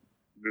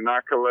 Do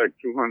not collect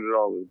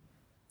 $200.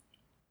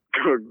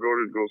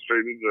 Go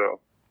straight to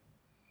jail.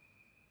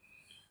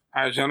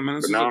 All right, gentlemen,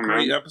 this is a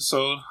great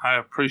episode. I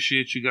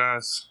appreciate you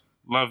guys.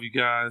 Love you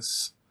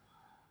guys.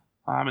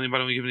 Anybody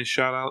want to give any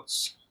shout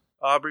outs?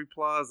 Aubrey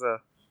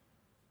Plaza.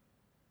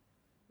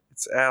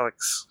 It's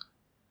Alex.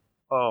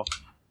 Oh.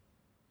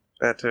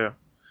 That too.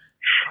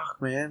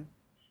 Fuck, man.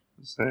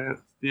 That's it.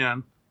 It's the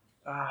end.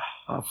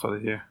 I'll put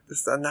it here.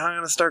 Now I'm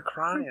going to start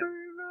crying.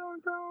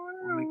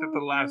 We'll make that the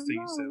last thing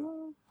you say.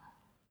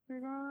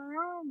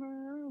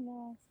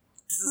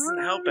 This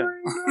isn't helping.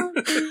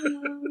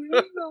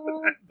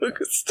 Look,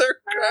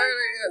 start crying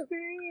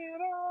again.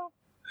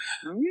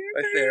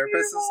 My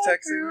therapist is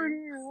texting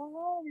me.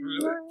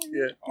 Really?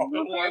 Yeah.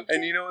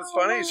 And you know what's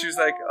funny? She was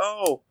like,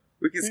 "Oh,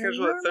 we can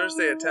schedule it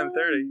Thursday at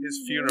 10:30. His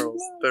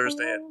funeral's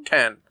Thursday at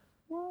 10."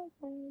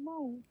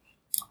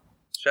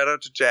 Shout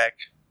out to Jack.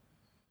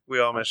 We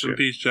all miss you.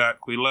 Peace,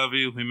 Jack. We love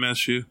you. We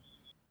miss you.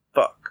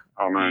 Fuck.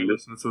 Oh man,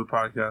 listen to the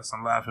podcast.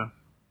 I'm laughing.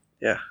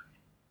 Yeah.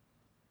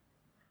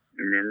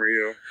 In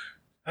memory of.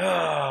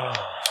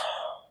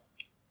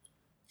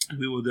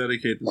 We will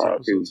dedicate this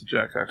episode to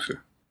Jack. Actually,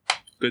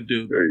 good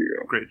dude. There you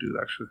go. Great dude,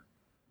 actually.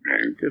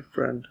 Man, good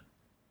friend.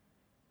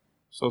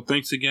 So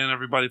thanks again,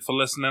 everybody, for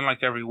listening.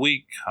 Like every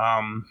week,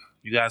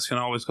 you guys can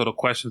always go to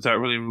questions at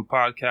Really Rude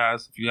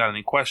Podcast. If you got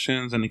any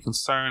questions, any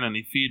concern,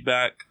 any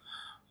feedback,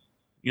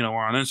 we're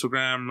on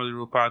Instagram, Really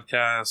Rude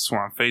Podcast.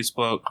 We're on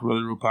Facebook,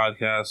 Really Rude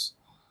Podcast.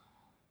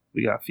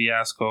 We got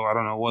Fiasco. I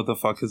don't know what the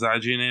fuck his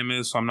IG name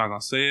is, so I'm not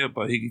going to say it,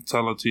 but he can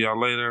tell it to y'all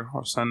later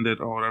or send it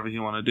or whatever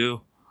you want to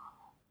do.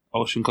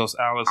 Ocean Coast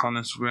Alice on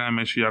Instagram.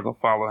 Make sure y'all go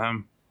follow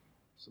him.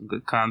 Some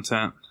good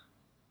content.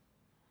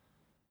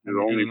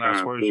 Any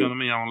last words,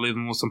 gentlemen? I want to leave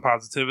them with some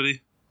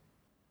positivity.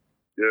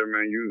 Yeah,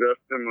 man. Use that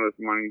stimulus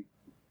money.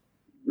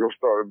 Go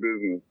start a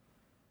business.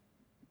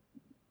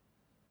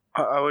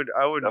 I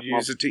would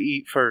use it to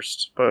eat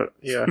first, but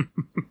yeah.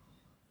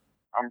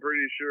 I'm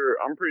pretty sure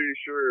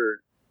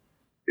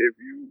if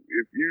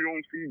you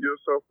don't feed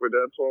yourself with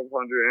that $1,200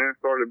 and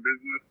start a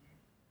business,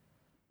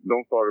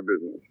 don't start a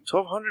business.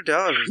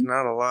 $1,200 is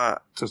not a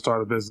lot to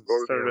start a business.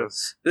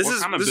 This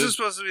is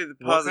supposed to be the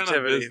positivity. What kind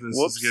of business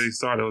is getting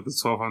started with the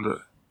 $1,200?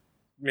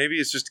 Maybe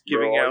it's just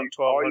giving out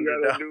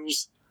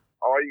 $1,200.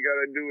 All you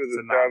gotta do is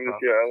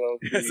establish your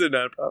LLC. It's a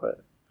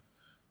nonprofit.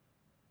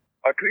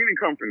 A cleaning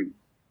company.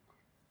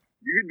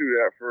 You can do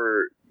that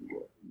for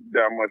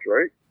that much,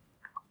 right?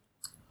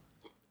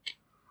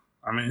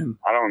 I mean,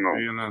 I don't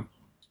know.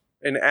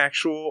 An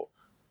actual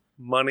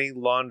money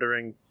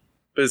laundering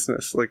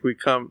business. Like when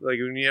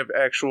you have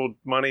actual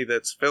money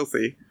that's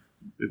filthy,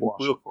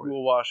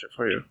 we'll wash it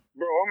for you.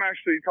 Bro, I'm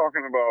actually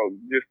talking about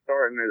just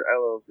starting an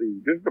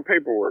LLC. Just the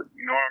paperwork.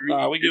 You know what I mean?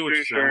 Nah, we get what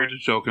you're saying. We're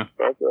just joking.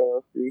 That's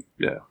LLC.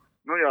 Yeah.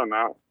 No, y'all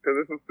not. Because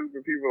there's some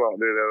stupid people out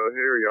there that'll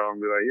hear y'all and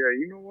be like, yeah,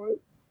 you know what?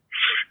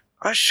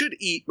 I should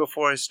eat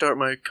before I start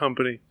my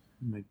company.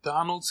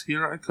 McDonald's,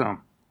 here I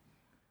come.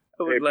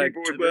 I would like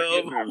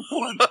 12.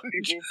 Let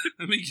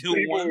me get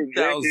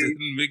 1,000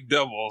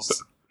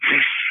 McDoubles.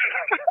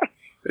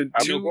 And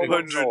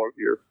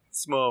 200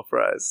 small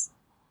fries.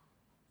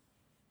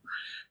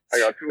 I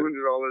got $200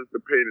 to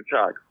pay the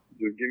tax.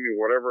 Just give me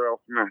whatever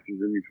else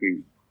matches in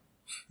between.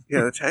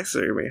 Yeah, the taxes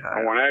are going to be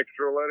high. I want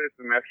extra lettuce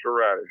and extra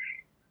radish.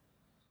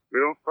 We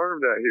don't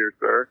serve that here,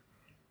 sir.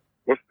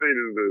 What state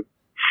is this?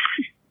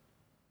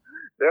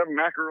 They have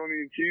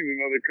macaroni and cheese in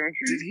other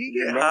countries. Did he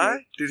get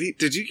high?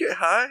 Did you get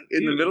high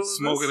in the middle of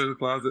smoking this? in the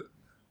closet?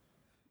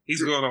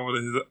 He's going on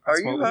with his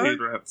smoking weed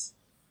rats.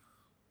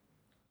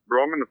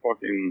 Bro, I'm in the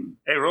fucking...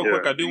 Hey, real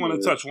quick, I do want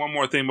to touch one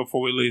more thing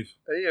before we leave.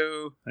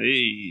 Hey-yo.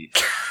 Hey.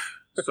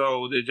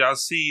 So, did y'all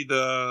see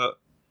the...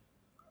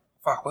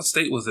 Fuck, what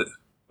state was it?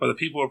 Where the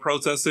people were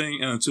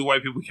protesting and the two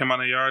white people came out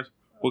of their yard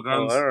with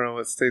guns? Oh, I don't know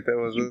what state that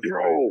was.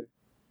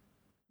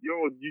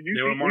 Yo, did you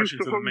They were marching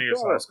to the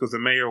mayor's house because the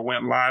mayor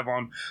went live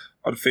on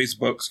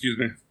Facebook,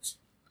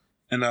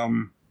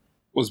 and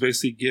was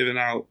basically giving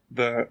out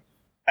the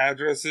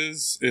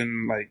addresses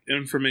and like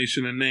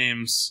information and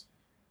names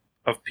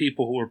of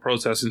people who were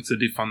protesting to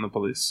defund the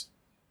police.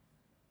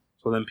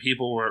 So then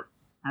people were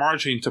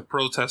marching to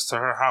protest to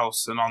her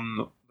house, and on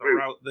the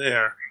route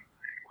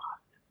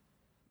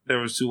there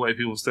was two white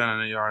people standing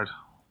in the yard,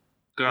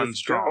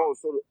 guns drawn,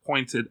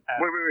 pointed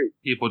at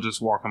people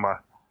just walking by.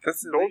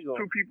 That's illegal.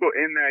 Those two people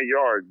in that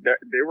yard,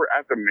 they were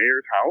at the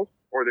mayor's house,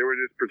 or they were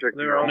just protecting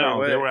their own?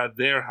 No, they were at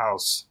their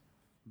house.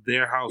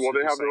 Their house. Well,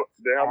 they have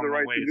the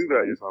right to do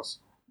that.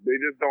 They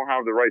just don't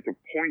have the right to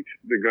point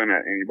the gun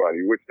at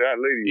anybody, which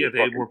that lady. Yeah,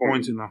 they were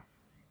pointing them.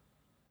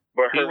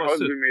 But her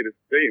husband made a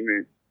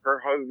statement. Her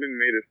husband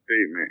made a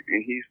statement,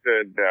 and he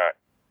said that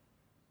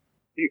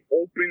he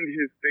opened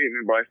his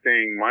statement by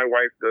saying, "My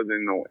wife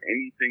doesn't know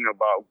anything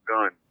about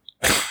guns,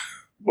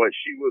 but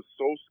she was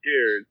so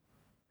scared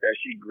that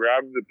she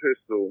grabbed the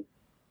pistol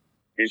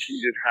and she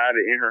just had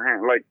it in her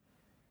hand." Like,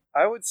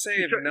 I would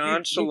say if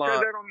nonchalant he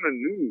said that on the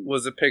news.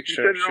 Was a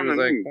picture. She was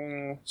like,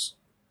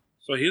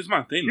 So here's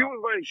my thing. She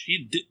was like,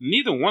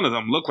 neither one of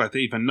them looked like they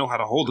even know how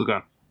to hold a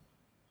gun,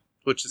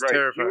 which is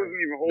terrifying. She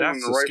wasn't even holding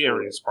That's the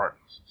scariest part.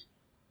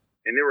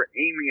 And they were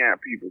aiming at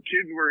people.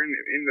 Kids were in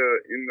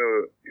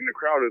the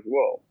crowd as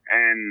well.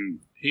 And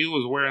he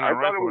was wearing a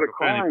rifle with a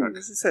crime.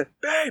 He said,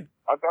 "Babe,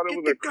 I thought it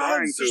was a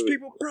crime. There's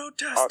people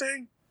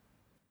protesting.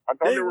 I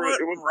thought it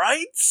was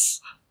rights."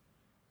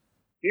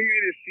 He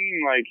made it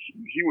seem like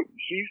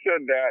he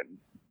said that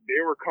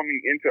they were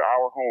coming into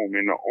our home,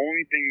 and the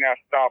only thing that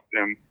stopped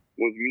them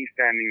was me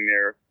standing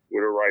there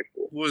with a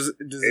rifle.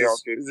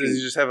 Does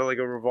he just have like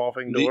a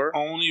revolving door? The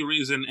only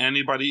reason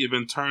anybody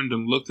even turned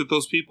and looked at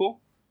those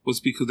people was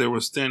because they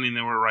were standing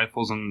there with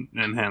rifles and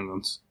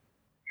handguns.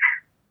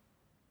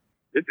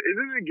 Isn't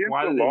it against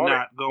Why the did law they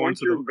not go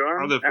into the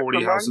other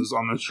 40 houses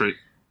on the street?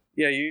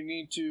 Yeah, you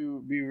need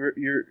to be.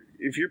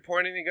 If you're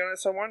pointing a gun at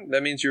someone,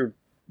 that means you're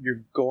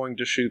going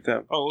to shoot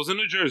them. Oh, it was in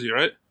New Jersey,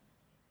 right?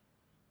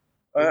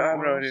 I have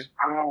no idea.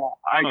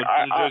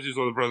 New Jersey's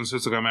where the brother and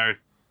sister got married.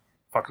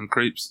 Fucking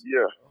creeps.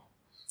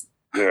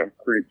 Yeah,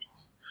 creeps.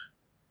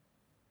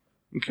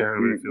 Okay,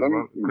 everybody feels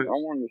about it. I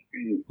want to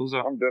see. Who's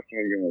up? I'm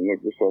definitely going to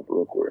look this up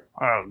real quick.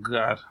 Oh,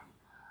 God.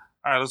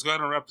 All right, let's go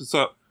ahead and wrap this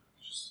up.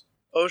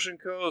 Ocean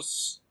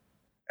Coast.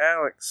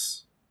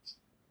 Alex.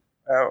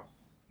 Out.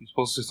 You're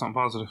supposed to say something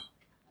positive.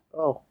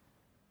 Oh.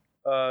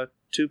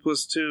 2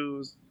 + 2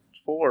 is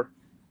 4.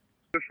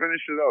 To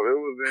finish it up, it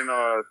was in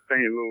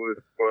St. Louis,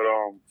 but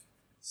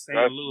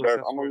St. Louis,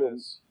 that's I'm where it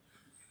is.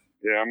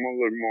 Yeah, I'm gonna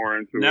look more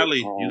into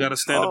Nelly, it. you gotta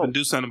stand up and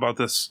do something about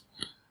this.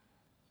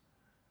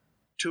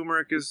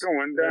 Turmeric is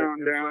going down,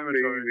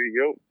 baby.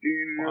 Yo,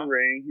 in the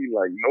rain. He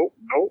like, nope,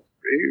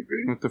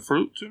 baby. With the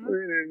fruit,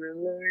 turmeric?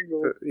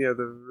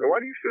 Why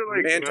do you feel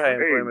like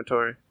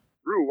anti-inflammatory?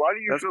 Drew, why do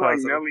you feel like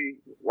Nelly?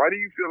 Why do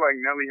you feel like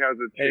Nelly has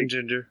a take? And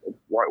ginger.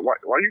 Why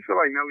do you feel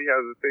like Nelly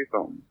has to say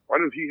something? Why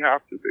does he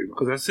have to say something?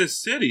 Because that's his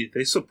city.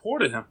 They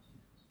supported him.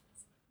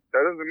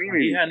 That doesn't mean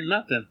anything. He had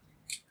nothing.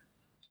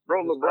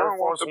 Bro, LeBron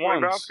wants to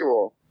play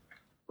basketball.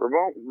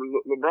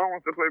 LeBron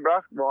wants to play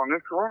basketball in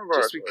this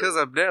coronavirus. Just because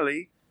I'm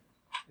Nelly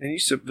and you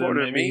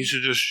supported me, he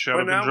should just shut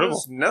up and I dribble.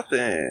 Was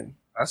nothing.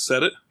 I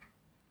said it.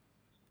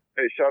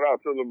 Hey, shout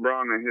out to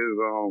LeBron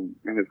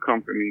and his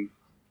company.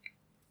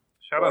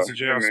 Shout out to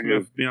J.R.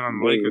 Smith being on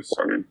the Lakers.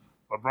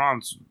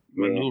 LeBron's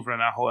maneuvering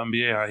that whole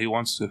NBA how he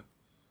wants to.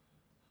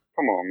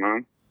 Come on,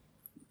 man.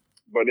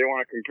 But they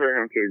want to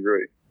compare him to the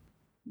great.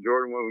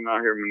 Jordan wasn't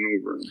out here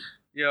maneuvering.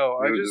 Yo,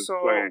 I just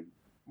saw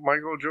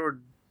Michael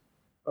Jordan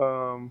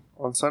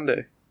on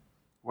Sunday.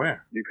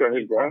 Where? You cut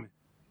his grass?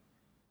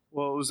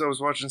 Well, I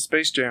was watching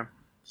Space Jam.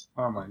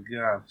 Oh my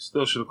God!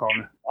 Still should have called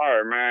me. All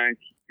right, man.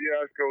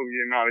 Fiasco's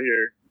getting out of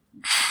here.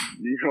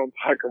 You don't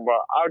talk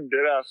about. I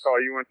deadass saw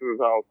you went to his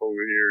house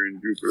over here in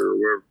Jupiter or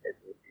wherever.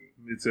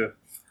 Me too.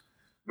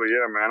 But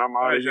yeah, man, I'm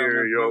out of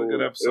here. Yo,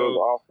 good episode. It was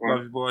awesome.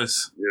 Love you,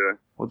 boys. Yeah,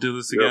 we'll do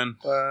this again.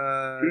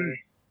 Bye.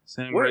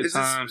 Same great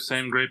time,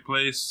 same great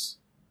place.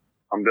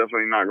 I'm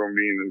definitely not gonna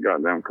be in this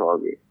goddamn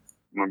closet.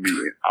 I'm gonna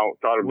be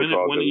outside of the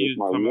closet with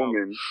my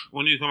woman.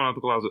 When are you coming out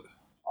the closet?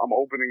 I'm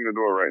opening the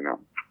door right now.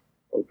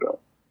 Okay.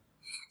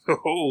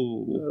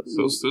 Oh,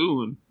 so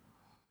soon.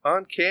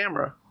 On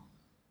camera.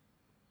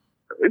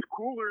 It's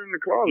cooler in the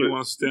closet. You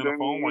want to stay on the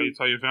phone while you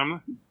tell your family?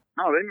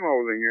 No, they knew I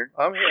was in here.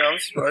 I'm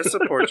here. I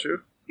support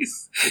you.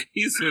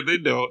 He said they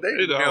know.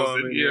 They know I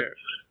was in here.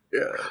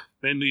 Yeah.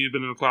 They knew you've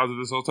been in the closet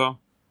this whole time?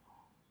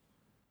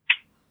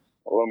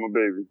 I love my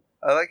baby.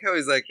 I like how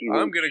he's like,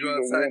 I'm going to go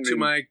outside to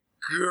my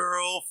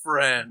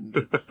girlfriend.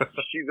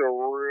 She's a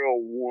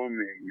real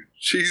woman.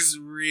 She's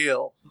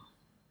real.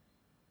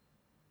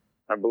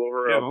 I blow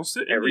her up. Don't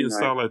sit Indian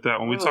style like that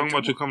when we're talking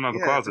about you coming out the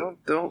closet.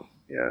 Don't.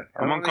 Yeah.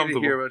 I'm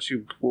uncomfortable. Need to hear about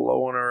you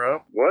blowing her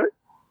up. What?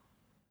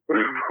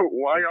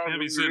 Why y'all can't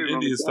be sitting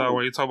Indian style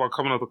while you talk about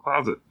coming out the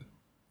closet?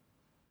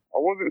 I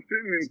wasn't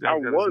sitting in. I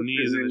was his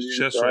knees in his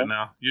chest right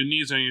now. Your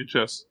knees are in your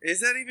chest. Is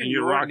that even and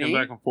you're rocking knee?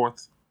 Back and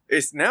forth.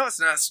 It's not.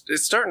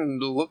 It's starting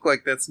to look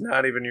like that's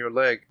not even your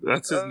leg.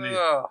 That's his knee.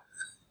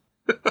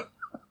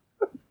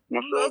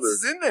 Who else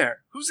is in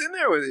there? Who's in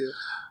there with you?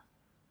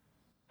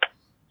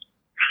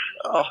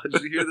 Oh,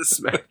 did you hear the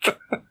smack?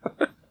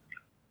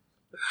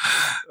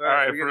 All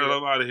right, for real,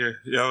 I'm out of here.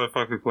 Y'all are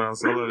fucking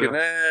clowns. Good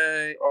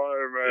night. All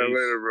right, man. Peace.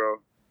 Later, bro.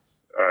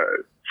 All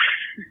right.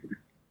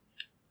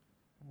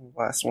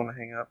 Last one to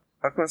hang up.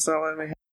 How come it's not letting me hang up?